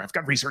am, or I've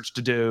got research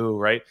to do,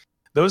 right?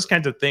 Those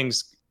kinds of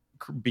things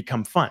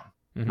become fun,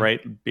 mm-hmm.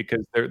 right?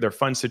 Because they're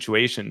fun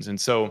situations. And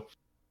so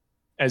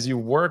as you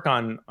work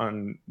on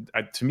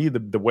to me,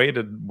 the way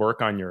to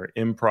work on your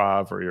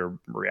improv or your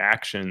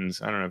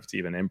reactions, I don't know if it's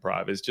even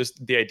improv, is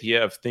just the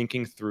idea of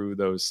thinking through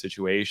those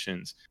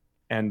situations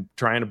and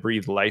trying to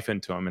breathe life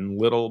into them, and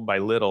little by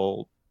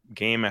little,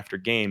 game after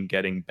game,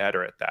 getting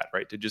better at that,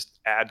 right? To just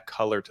add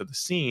color to the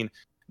scene,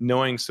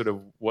 knowing sort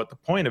of what the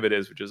point of it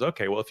is, which is,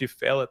 okay, well, if you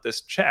fail at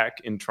this check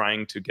in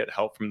trying to get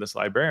help from this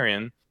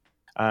librarian,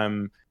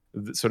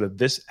 sort of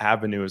this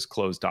avenue is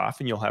closed off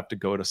and you'll have to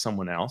go to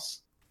someone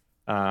else.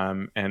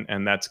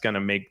 And that's going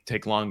to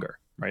take longer,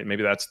 right?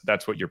 Maybe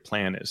that's what your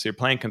plan is. So your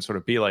plan can sort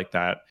of be like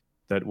that,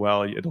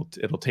 well,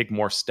 it'll take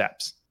more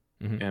steps,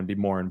 mm-hmm. and be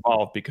more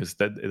involved, because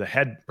the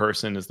head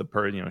person is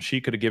she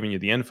could have given you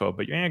the info,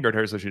 but you angered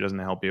her, so she doesn't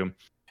help you.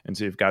 And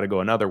so you've got to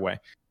go another way.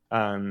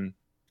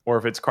 Or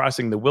if it's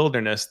crossing the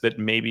wilderness, that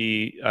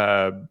maybe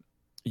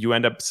you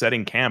end up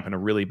setting camp in a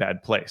really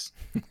bad place.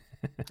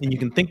 And you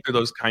can think through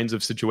those kinds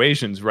of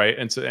situations, right?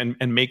 And so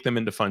and make them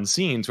into fun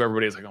scenes where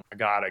everybody's like, "Oh my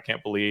God, I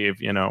can't believe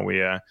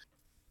we're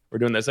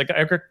doing this." Like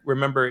I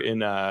remember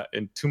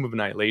in Tomb of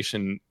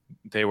Annihilation,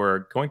 they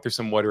were going through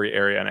some watery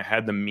area, and I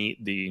had them meet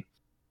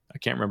I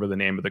can't remember the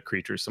name of the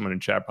creatures. Someone in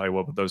chat probably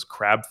will, but those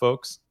crab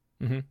folks,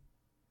 mm-hmm.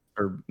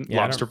 or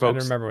lobster folks. I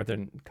don't remember what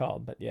they're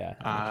called, but yeah,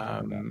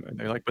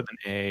 they're like with an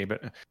A.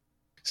 But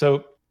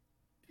so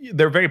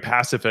they're very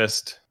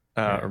pacifist,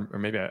 or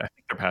maybe I think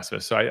they're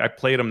pacifist. So I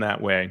played them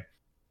that way.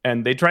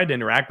 And they tried to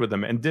interact with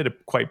them and did a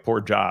quite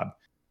poor job.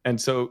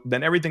 And so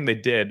then everything they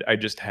did, I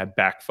just had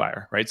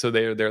backfire, right? So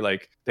they're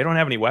like, they don't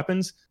have any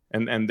weapons.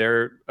 And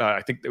they're,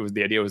 I think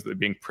the idea was they're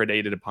being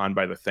predated upon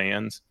by the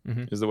Thans,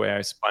 mm-hmm. is the way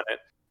I spun it.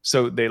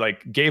 So they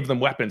gave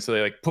them weapons. So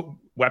they put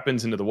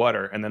weapons into the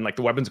water, and then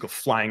the weapons go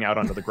flying out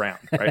onto the ground,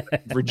 right?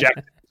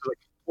 Rejected. So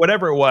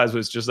whatever it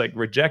was just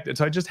rejected.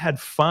 So I just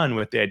had fun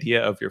with the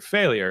idea of your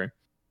failure,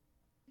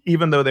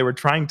 even though they were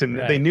trying to,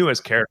 right. They knew as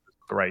characters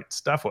the right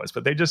stuff was,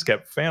 but they just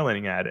kept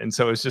failing at it. And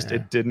so it's just,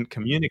 It didn't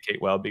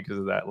communicate well because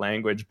of that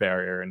language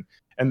barrier.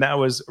 And that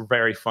was a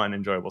very fun,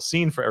 enjoyable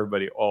scene for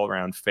everybody all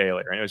around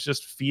failure. And it was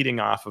just feeding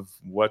off of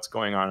what's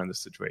going on in the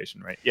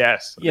situation, right?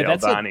 Yes. Yeah.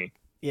 That's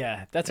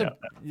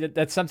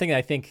something that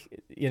I think,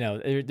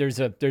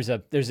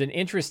 there's an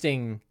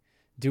interesting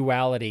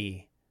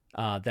duality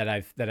that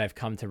I've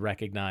come to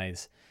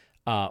recognize,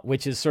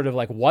 which is sort of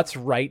like what's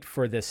right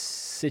for this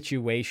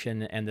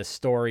situation and the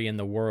story in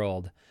the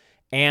world,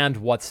 and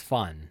what's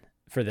fun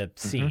for the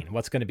scene, mm-hmm.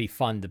 what's going to be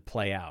fun to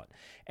play out.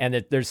 And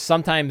that there's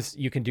sometimes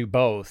you can do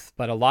both,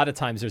 but a lot of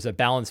times there's a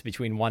balance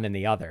between one and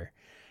the other,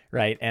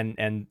 right?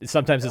 And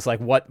sometimes it's like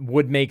what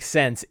would make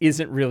sense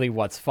isn't really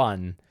what's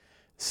fun.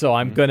 So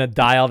I'm mm-hmm. going to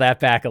dial that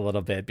back a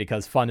little bit,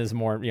 because fun is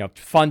more,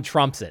 fun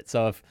trumps it.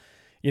 So if,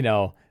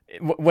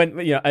 when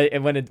a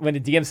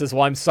DM says,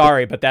 well, I'm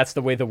sorry, but that's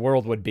the way the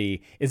world would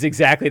be, is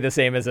exactly the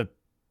same as a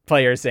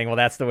player saying, well,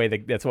 that's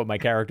what my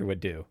character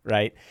would do,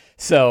 right?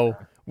 So,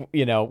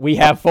 we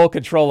have full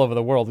control over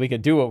the world. We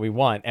can do what we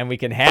want, and we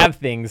can have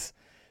things.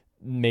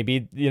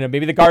 Maybe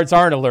the guards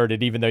aren't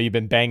alerted, even though you've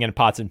been banging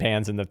pots and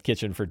pans in the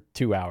kitchen for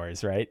 2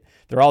 hours, right?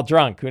 They're all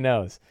drunk. Who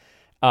knows?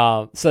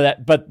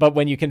 But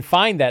when you can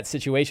find that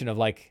situation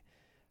of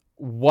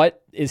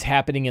what is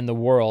happening in the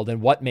world and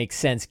what makes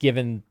sense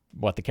given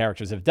what the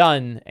characters have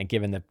done and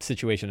given the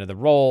situation of the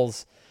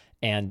roles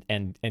and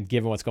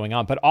given what's going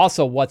on, but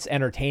also what's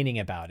entertaining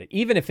about it.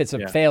 Even if it's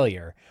a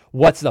failure,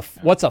 what's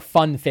a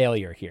fun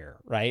failure here,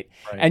 right?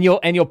 And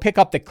you'll pick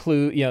up the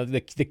clue,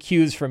 the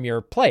cues from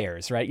your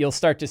players, right? You'll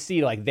start to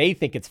see like they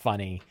think it's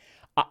funny.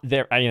 I'm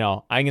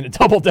going to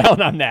double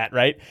down on that,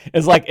 right?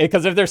 It's like,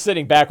 because if they're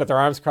sitting back with their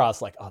arms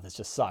crossed, like, oh, this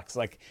just sucks.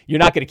 Like, you're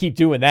not going to keep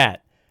doing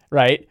that,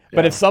 right? Yeah.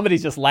 But if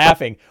somebody's just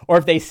laughing, or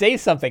if they say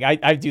something,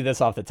 I do this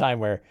all the time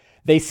where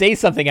they say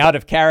something out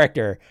of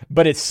character,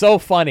 but it's so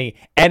funny,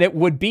 and it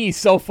would be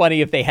so funny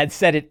if they had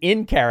said it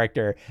in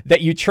character that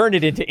you turn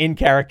it into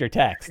in-character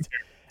text,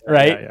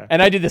 right? Yeah.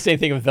 And I do the same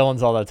thing with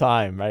villains all the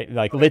time, right?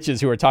 Like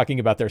liches who are talking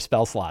about their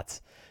spell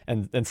slots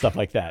and stuff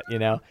like that,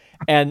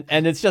 And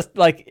it's just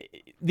like,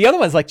 the other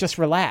one's like, just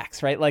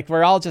relax, right? Like,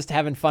 we're all just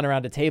having fun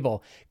around a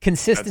table.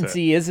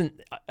 Consistency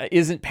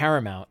isn't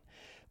paramount.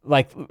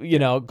 Like,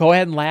 go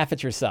ahead and laugh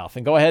at yourself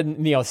and go ahead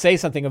and, say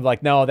something of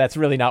like, no, that's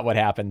really not what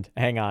happened.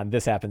 Hang on,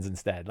 this happens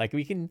instead. Like,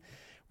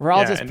 we're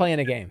all just playing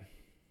a game.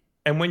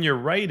 And when you're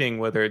writing,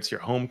 whether it's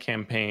your home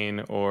campaign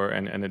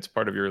and it's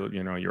part of your,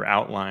 your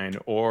outline,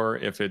 or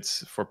if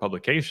it's for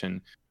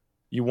publication,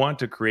 you want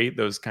to create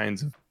those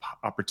kinds of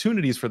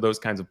opportunities for those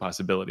kinds of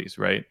possibilities,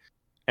 right?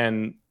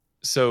 And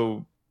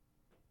so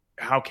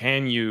how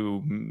can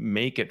you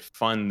make it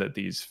fun that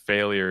these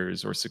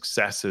failures or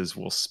successes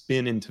will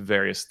spin into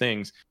various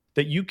things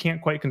that you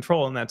can't quite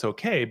control? And that's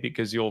okay,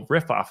 because you'll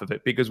riff off of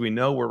it, because we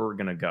know where we're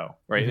going to go,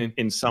 right? Mm-hmm.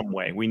 In some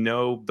way, we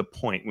know the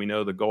point, we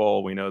know the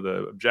goal, we know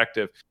the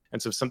objective.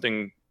 And so if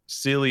something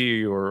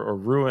silly or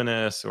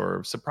ruinous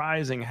or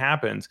surprising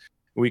happens,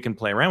 we can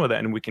play around with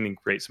that and we can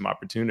create some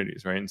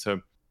opportunities, right? And so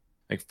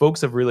like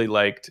folks have really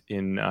liked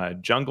in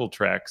Jungle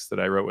Treks that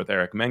I wrote with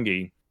Eric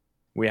Mengi,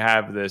 we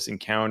have this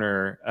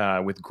encounter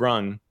with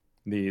Grung,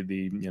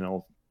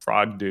 the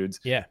frog dudes,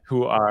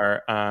 who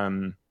are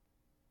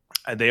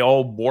they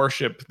all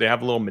worship. They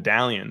have little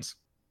medallions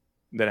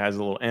that has a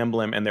little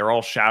emblem, and they're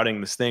all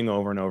shouting this thing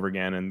over and over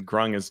again. And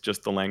Grung is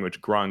just the language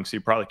Grung, so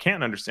you probably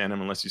can't understand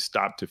them unless you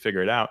stop to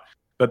figure it out.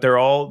 But they're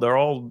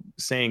all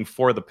saying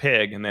 "for the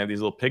pig," and they have these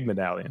little pig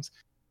medallions.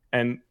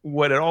 And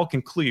what it all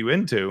can clue you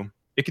into,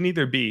 it can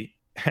either be,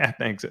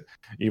 thanks,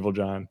 Evil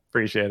John,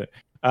 appreciate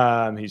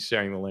it. He's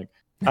sharing the link.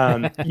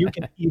 You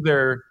can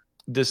either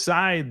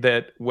decide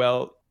that,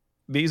 well,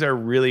 these are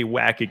really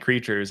wacky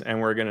creatures and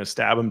we're going to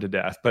stab them to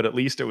death, but at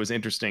least it was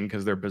interesting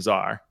because they're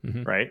bizarre,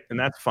 right? And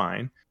that's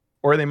fine.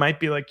 Or they might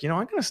be like, I'm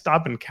going to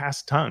stop and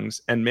cast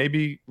tongues, and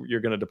maybe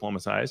you're going to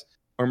diplomatize,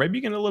 or maybe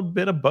you get a little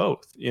bit of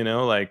both,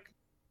 like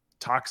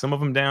talk some of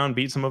them down,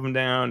 beat some of them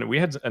down. We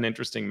had an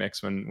interesting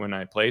mix when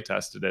I play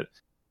tested it,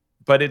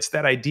 but it's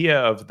that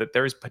idea of that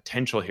there's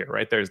potential here,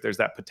 right? There's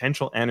that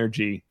potential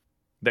energy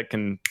that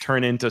can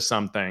turn into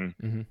something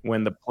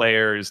when the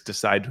players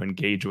decide to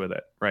engage with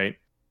it, right?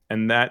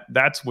 And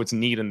that's what's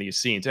neat in these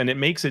scenes. And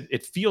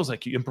it feels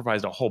like you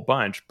improvised a whole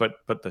bunch, but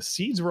the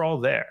seeds were all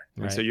there.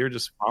 Right. And so you're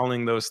just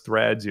following those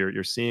threads,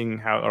 you're seeing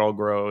how it all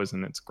grows,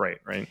 and it's great,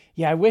 right?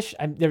 Yeah, I wish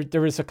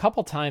there was a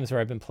couple times where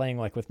I've been playing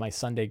like with my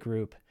Sunday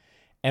group,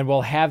 and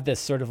we'll have this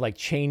sort of like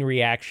chain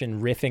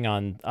reaction riffing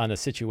on a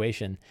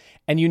situation.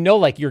 And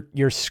like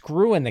you're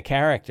screwing the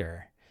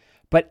character,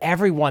 but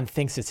everyone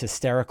thinks it's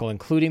hysterical,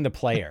 including the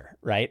player,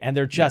 right? And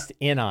they're just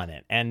in on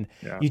it. And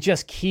you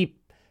just keep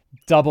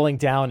doubling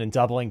down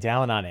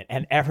on it.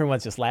 And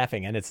everyone's just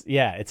laughing. And it's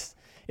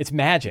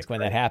magic when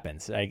that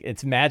happens. Like,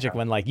 it's magic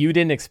when like you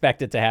didn't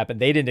expect it to happen.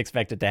 They didn't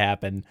expect it to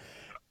happen.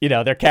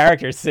 Their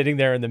character's sitting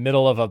there in the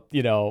middle of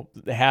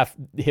a, half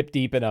hip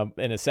deep in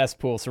a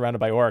cesspool surrounded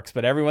by orcs,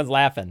 but everyone's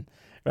laughing,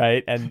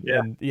 right?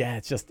 And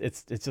it's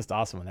just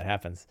awesome when that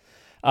happens.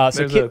 There's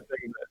a thing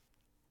that,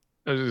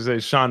 I was going to say,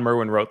 Sean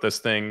Merwin wrote this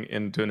thing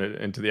into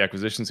the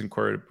Acquisitions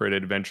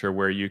Incorporated adventure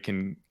where you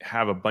can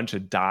have a bunch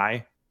of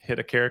die hit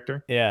a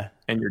character. Yeah.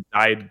 And you're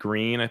dyed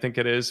green, I think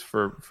it is,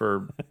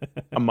 for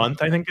a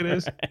month, I think it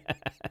is.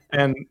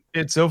 And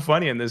it's so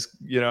funny in this,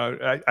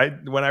 I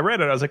when I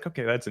read it, I was like,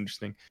 okay, that's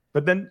interesting.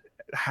 But then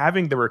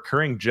having the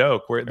recurring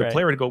joke where the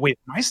player would go, wait,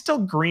 am I still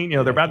green?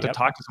 They're about to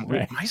talk to someone.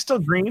 Right. Am I still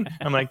green?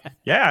 I'm like,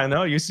 yeah,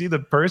 no, you see the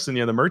person,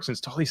 the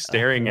merchant's totally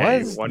staring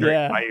at you,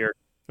 wondering why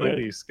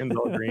your skin's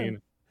all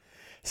green.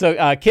 So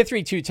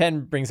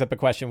Kithri210 brings up a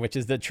question, which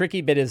is the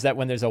tricky bit is that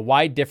when there's a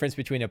wide difference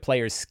between a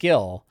player's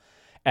skill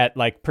at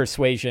like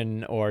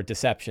persuasion or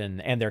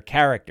deception and their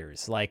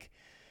characters, like,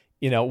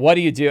 what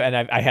do you do? And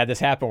I had this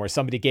happen where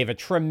somebody gave a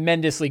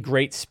tremendously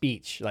great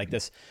speech, like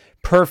this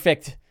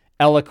perfect,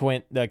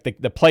 eloquent, like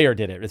the player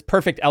did it. It's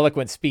perfect,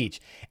 eloquent speech.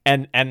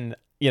 And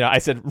I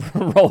said,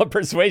 roll a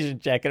persuasion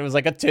check. And it was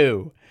like a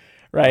 2,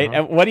 right?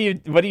 And what do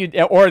you,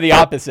 or the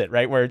opposite,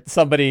 right? Where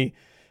somebody,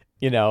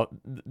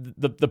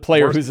 the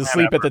player who's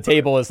asleep at the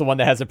table is the one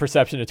that has a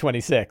perception of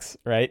 26,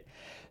 right?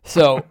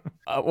 So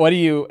how do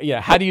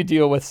you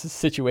deal with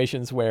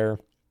situations where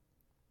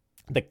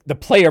the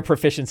player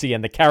proficiency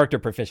and the character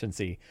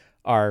proficiency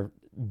are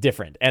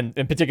different, and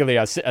particularly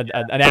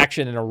an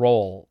action and a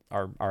roll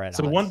are at odds?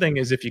 So one thing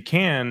is, if you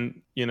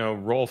can,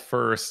 roll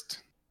first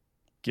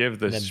give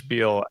the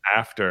spiel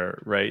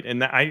after, right?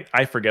 And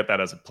I forget that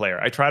as a player.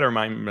 I try to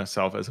remind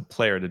myself as a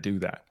player to do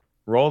that.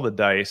 Roll the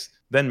dice,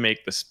 then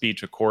make the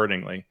speech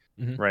accordingly,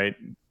 right?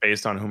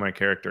 Based on who my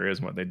character is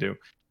and what they do.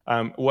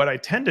 What I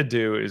tend to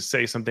do is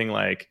say something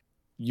like,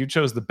 you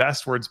chose the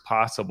best words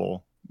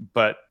possible,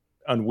 but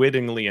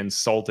unwittingly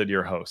insulted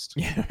your host.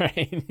 Yeah,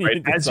 right.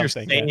 Right? As you're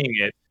saying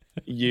it,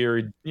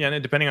 you're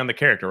depending on the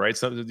character, right?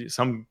 So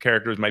some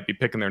characters might be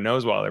picking their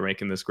nose while they're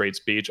making this great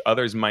speech.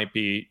 Others might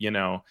be,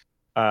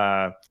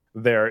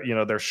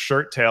 their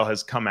shirt tail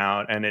has come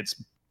out and it's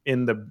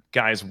in the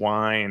guy's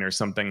wine or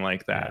something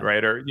like that,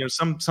 right? Or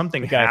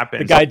something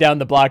happens. The guy down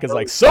the block is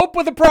like, soap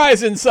with a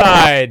prize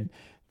inside,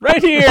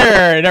 right here,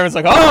 and everyone's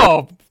like,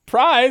 oh,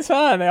 prize,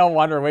 huh? And they all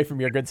wander away from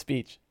your good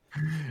speech.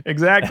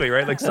 Exactly,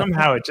 right? Like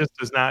somehow it just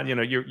does not,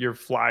 your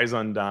flies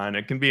undone.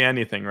 It can be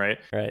anything, right?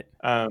 Right.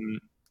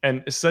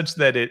 And such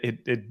that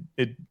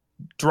it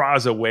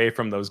draws away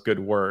from those good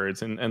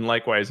words. And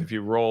likewise, if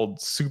you rolled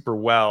super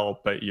well,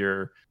 but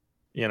your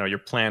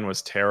plan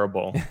was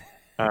terrible,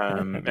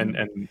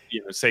 and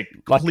say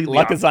completely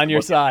luck is on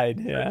your side.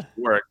 Yeah.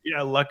 Work.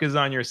 Yeah, luck is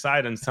on your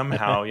side, and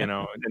somehow,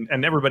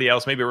 and everybody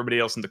else in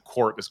the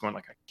court is going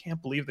like, I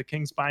can't believe the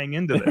king's buying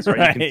into this, right?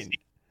 Right. You can see,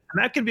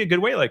 and that can be a good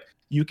way. Like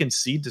you can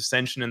see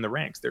dissension in the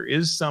ranks. There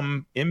is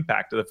some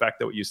impact to the fact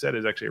that what you said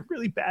is actually a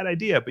really bad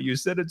idea, but you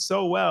said it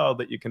so well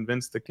that you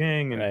convinced the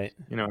king, and right.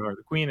 Or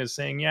the queen is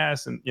saying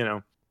yes, and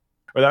or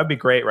that would be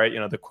great, right?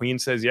 The queen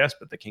says yes,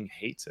 but the king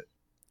hates it.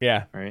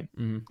 Yeah. Right.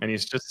 Mm-hmm. And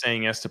he's just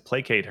saying yes to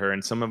placate her,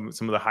 and some of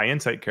the high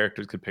insight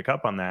characters could pick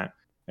up on that,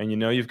 and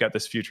you've got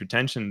this future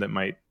tension that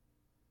might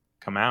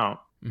come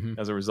out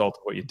as a result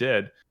of what you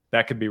did.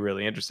 That could be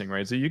really interesting,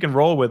 right? So you can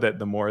roll with it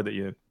the more that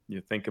you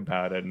think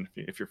about it, and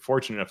if you're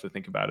fortunate enough to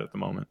think about it at the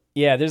moment.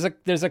 Yeah,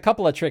 there's a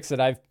couple of tricks that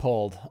I've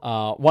pulled.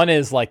 One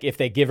is like if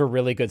they give a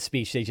really good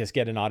speech, they just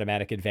get an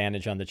automatic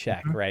advantage on the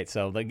check, right?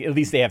 So like at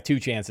least they have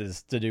two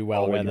chances to do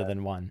well rather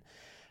than one.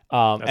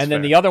 And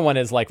then the other one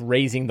is like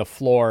raising the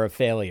floor of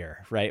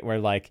failure, right? Where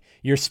like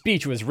your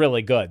speech was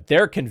really good.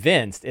 They're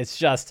convinced. It's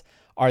just,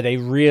 are they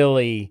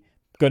really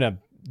going to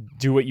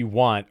do what you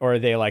want? Or are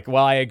they like,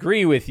 well, I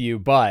agree with you,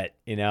 but,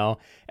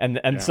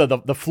 so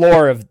the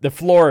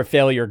floor of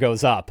failure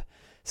goes up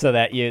so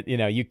that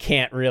you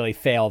can't really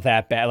fail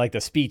that bad. Like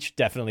the speech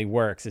definitely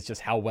works. It's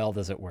just how well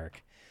does it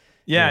work?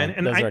 Yeah,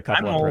 and those are a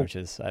couple of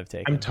approaches I've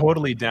taken. I'm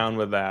totally down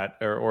with that.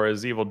 Or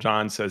as Evil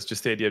John says,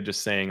 just the idea of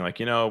just saying like,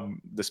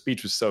 the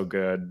speech was so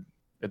good,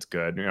 it's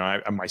good.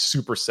 My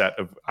superset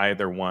of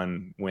either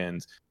one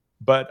wins.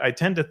 But I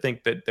tend to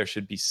think that there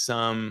should be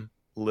some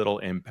little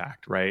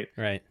impact, right?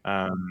 Right.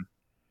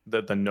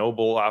 The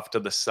noble off to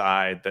the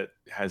side that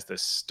has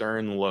this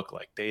stern look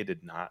like they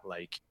did not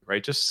like you,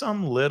 right? Just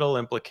some little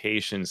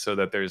implication so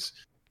that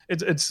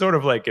it's sort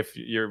of like if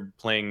you're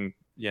playing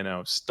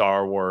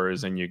Star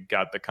Wars and you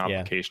got the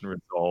complication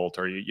result,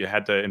 or you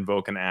had to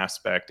invoke an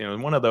aspect,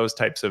 one of those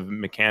types of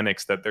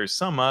mechanics that there's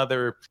some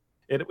other,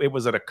 it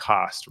was at a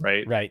cost,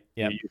 right? Right.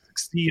 Yeah. You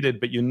succeeded,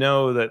 but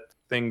that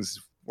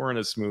things weren't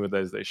as smooth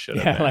as they should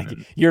have been. Like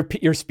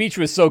your speech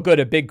was so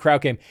good, a big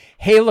crowd came,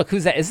 hey, look,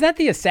 who's that? Is that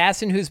the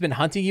assassin who's been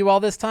hunting you all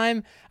this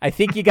time? I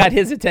think you got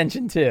his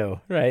attention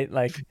too, right?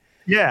 Like,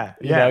 yeah.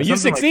 You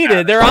succeeded.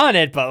 Like they're on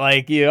it, but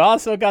like you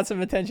also got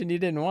some attention you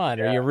didn't want,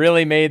 or you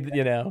really made,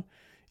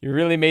 you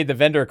really made the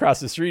vendor across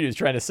the street who's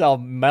trying to sell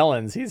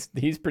melons. He's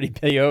pretty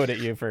PO'd at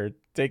you for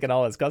taking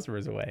all his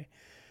customers away.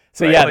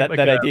 So right,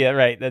 that idea,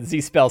 right? That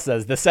Z Spell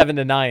says the 7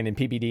 to 9 in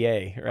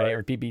PBDA, right?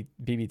 Or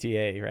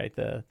PBTA, right?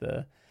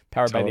 The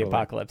Powered by the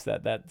Apocalypse.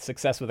 That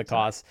success with a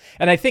cost.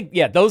 And I think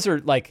those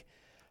are like,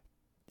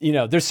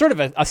 there's sort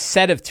of a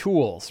set of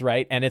tools,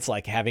 right? And it's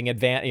like having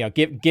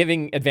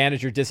giving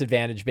advantage or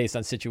disadvantage based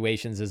on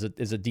situations is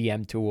a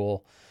DM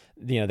tool.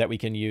 That we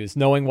can use,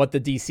 knowing what the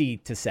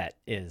DC to set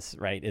is,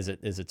 right, is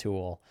a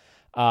tool.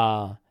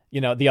 The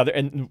other,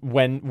 and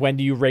when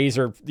do you raise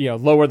or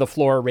lower the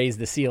floor or raise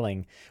the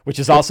ceiling, which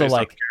is also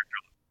like,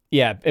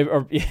 right,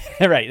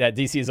 that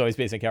DC is always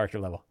based on character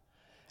level,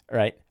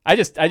 right? I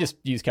just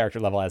use character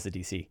level as the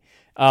DC.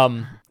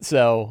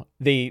 So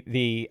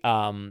the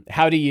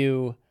how do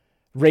you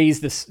raise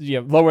this,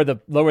 lower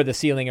the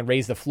ceiling and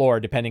raise the floor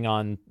depending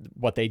on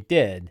what they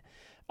did.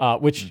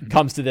 Which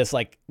comes to this,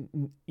 like,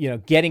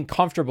 getting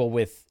comfortable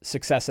with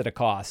success at a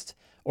cost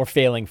or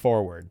failing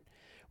forward,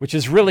 which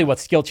is really what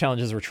skill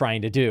challenges were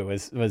trying to do,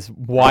 was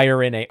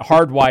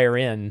hardwire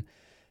in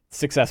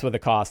success with a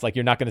cost. Like,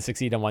 you're not going to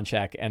succeed on one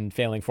check, and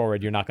failing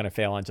forward, you're not going to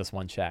fail on just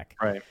one check.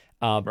 Right.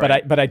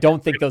 But I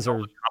don't think those are a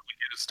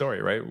complicated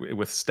story, right?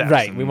 With steps.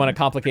 Right. We want a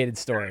complicated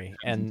story,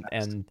 and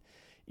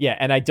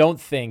I don't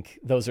think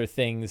those are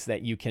things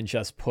that you can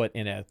just put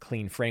in a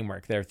clean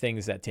framework. They're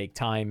things that take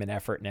time and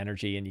effort and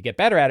energy, and you get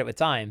better at it with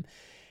time.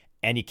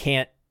 And you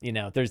can't, you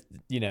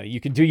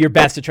can do your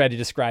best to try to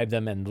describe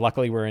them. And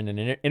luckily we're in an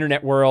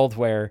internet world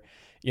where,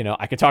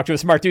 I could talk to a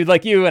smart dude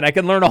like you and I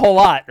can learn a whole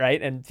lot,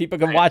 right? And people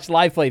can watch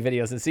live play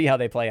videos and see how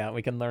they play out.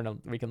 We can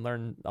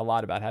learn a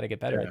lot about how to get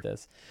better at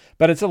this.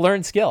 But it's a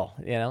learned skill,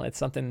 it's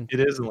something.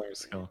 It is a learned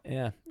skill.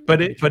 Yeah.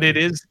 But it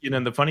is,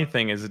 the funny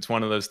thing is it's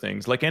one of those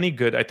things like any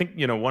good, I think,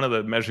 one of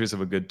the measures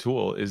of a good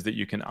tool is that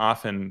you can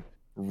often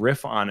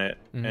riff on it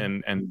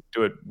and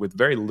do it with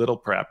very little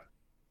prep,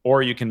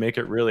 or you can make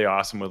it really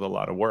awesome with a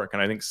lot of work.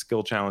 And I think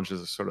skill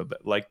challenges are sort of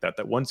like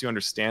that once you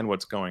understand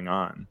what's going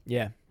on,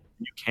 you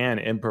can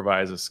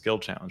improvise a skill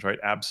challenge, right?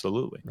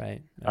 Absolutely.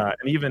 Right. And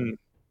even,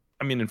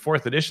 in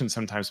fourth edition,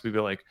 sometimes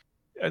people I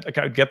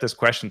would get this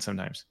question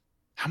sometimes.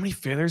 How many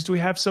failures do we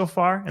have so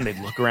far? And they'd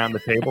look around the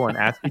table and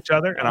ask each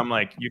other. And I'm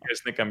like, you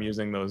guys think I'm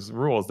using those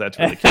rules? That's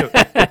really cute.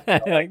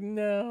 Like,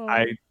 no.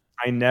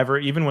 I never,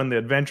 even when the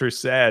adventure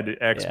said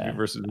X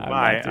versus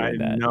Y,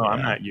 I'm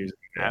not using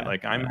that.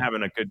 I'm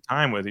having a good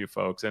time with you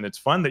folks. And it's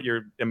fun that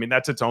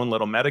that's its own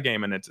little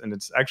metagame. And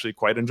it's actually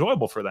quite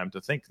enjoyable for them to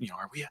think,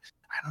 are we, I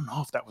don't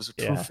know if that was a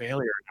true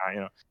failure or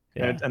not,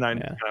 And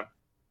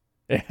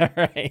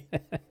right.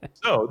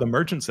 So the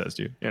merchant says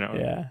to you,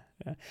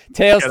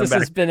 Teos, this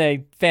has been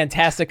a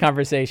fantastic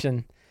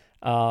conversation.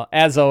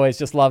 As always,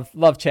 just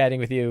love chatting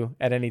with you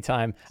at any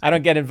time. I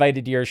don't get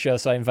invited to your show,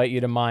 so I invite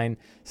you to mine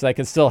so I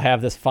can still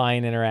have this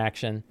fine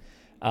interaction.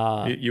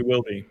 You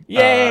will be.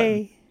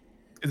 Yay!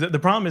 The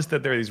problem is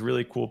that there are these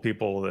really cool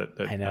people that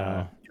I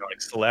know.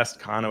 Like Celeste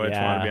Conowitch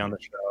want to be on the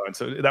show, and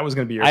so that was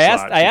going to be your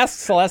slot. I asked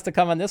Celeste to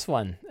come on this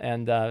one,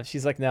 and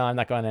she's like, "No, I'm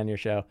not going on your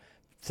show."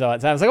 So I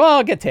was like, "Well,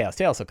 I'll get Teos.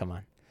 Teos will come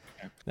on."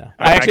 No.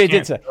 I actually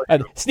did say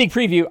sneak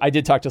preview. I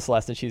did talk to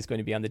Celeste, and she's going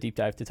to be on the deep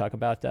dive to talk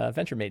about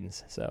Venture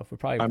Maidens. So we're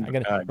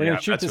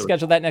gonna shoot to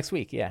schedule that next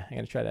week. Yeah, I'm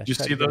gonna try to. Did you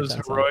see those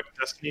heroic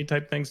Destiny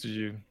type things? Did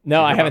you?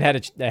 No, I haven't had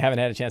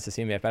a chance to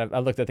see them yet. But I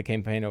looked at the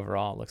campaign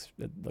overall. It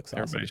looks awesome.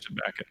 Everybody should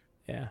back it.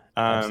 Yeah,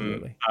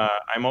 absolutely.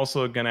 I'm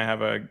also we're gonna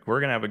have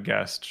a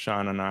guest,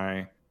 Sean and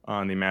I,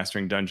 on the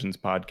Mastering Dungeons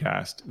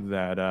podcast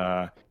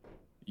that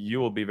you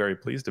will be very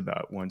pleased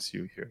about once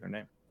you hear their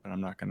name. And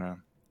I'm not gonna.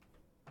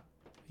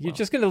 You're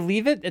just gonna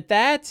leave it at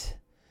that?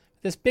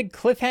 This big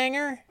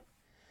cliffhanger? I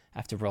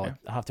have to roll.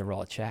 I'll have to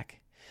roll a check.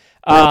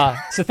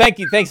 So thank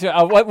you. Thanks.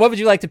 What would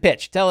you like to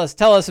pitch? Tell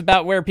us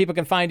about where people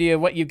can find you,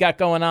 what you've got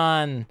going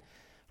on,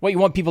 what you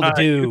want people to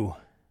do.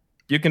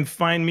 You can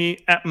find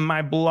me at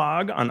my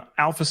blog on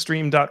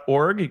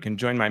alphastream.org. You can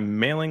join my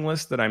mailing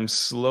list that I'm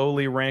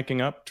slowly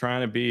ranking up,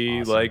 trying to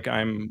be like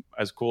I'm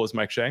as cool as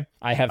Mike Shea.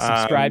 I have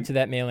subscribed to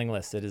that mailing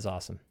list. It is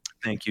awesome.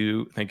 Thank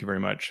you very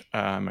much,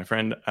 my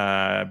friend,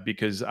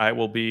 because I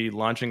will be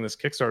launching this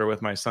Kickstarter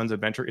with my son's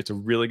adventure. It's a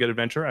really good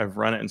adventure. I've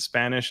run it in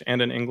Spanish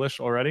and in English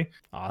already.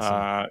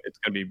 Awesome. It's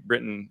going to be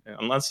written,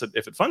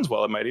 if it funds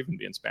well, it might even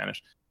be in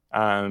Spanish.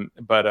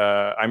 But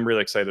I'm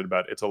really excited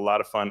about it. It's a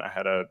lot of fun.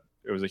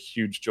 It was a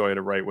huge joy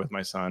to write with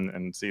my son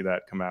and see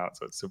that come out.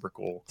 So it's super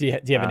cool. Do you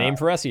have a name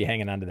for us? Or are you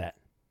hanging on to that?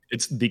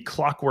 It's the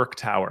Clockwork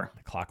Tower.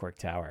 The Clockwork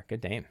Tower.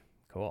 Good name.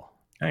 Cool.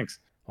 Thanks.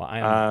 Well,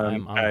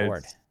 I'm on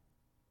board.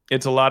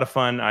 It's a lot of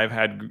fun. I've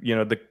had,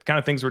 the kind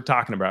of things we're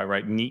talking about,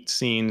 right? Neat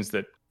scenes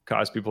that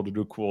cause people to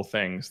do cool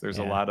things. There's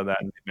a lot of that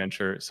in the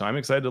adventure. So I'm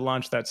excited to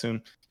launch that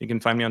soon. You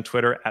can find me on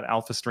Twitter at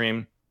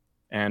AlphaStream.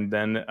 And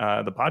then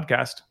the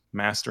podcast,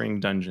 Mastering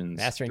Dungeons.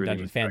 Mastering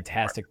Dungeons.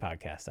 Fantastic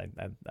podcast. I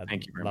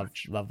Thank you very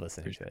much. Love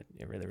listening to it.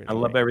 It really, really I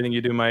love everything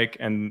you do, Mike.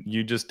 And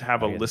you just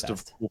have a list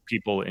of cool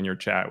people in your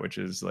chat, which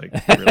is like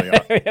really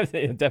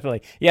awesome.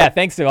 Definitely. Yeah.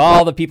 Thanks to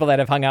all the people that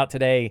have hung out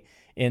today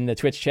in the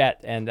Twitch chat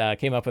and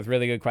came up with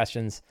really good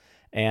questions.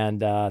 And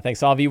thanks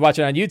to all of you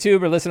watching on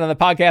YouTube or listening on the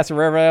podcast or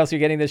wherever else you're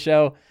getting this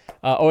show.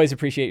 Always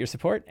appreciate your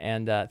support.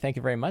 And thank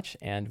you very much.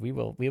 And we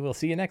will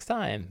see you next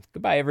time.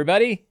 Goodbye,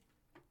 everybody.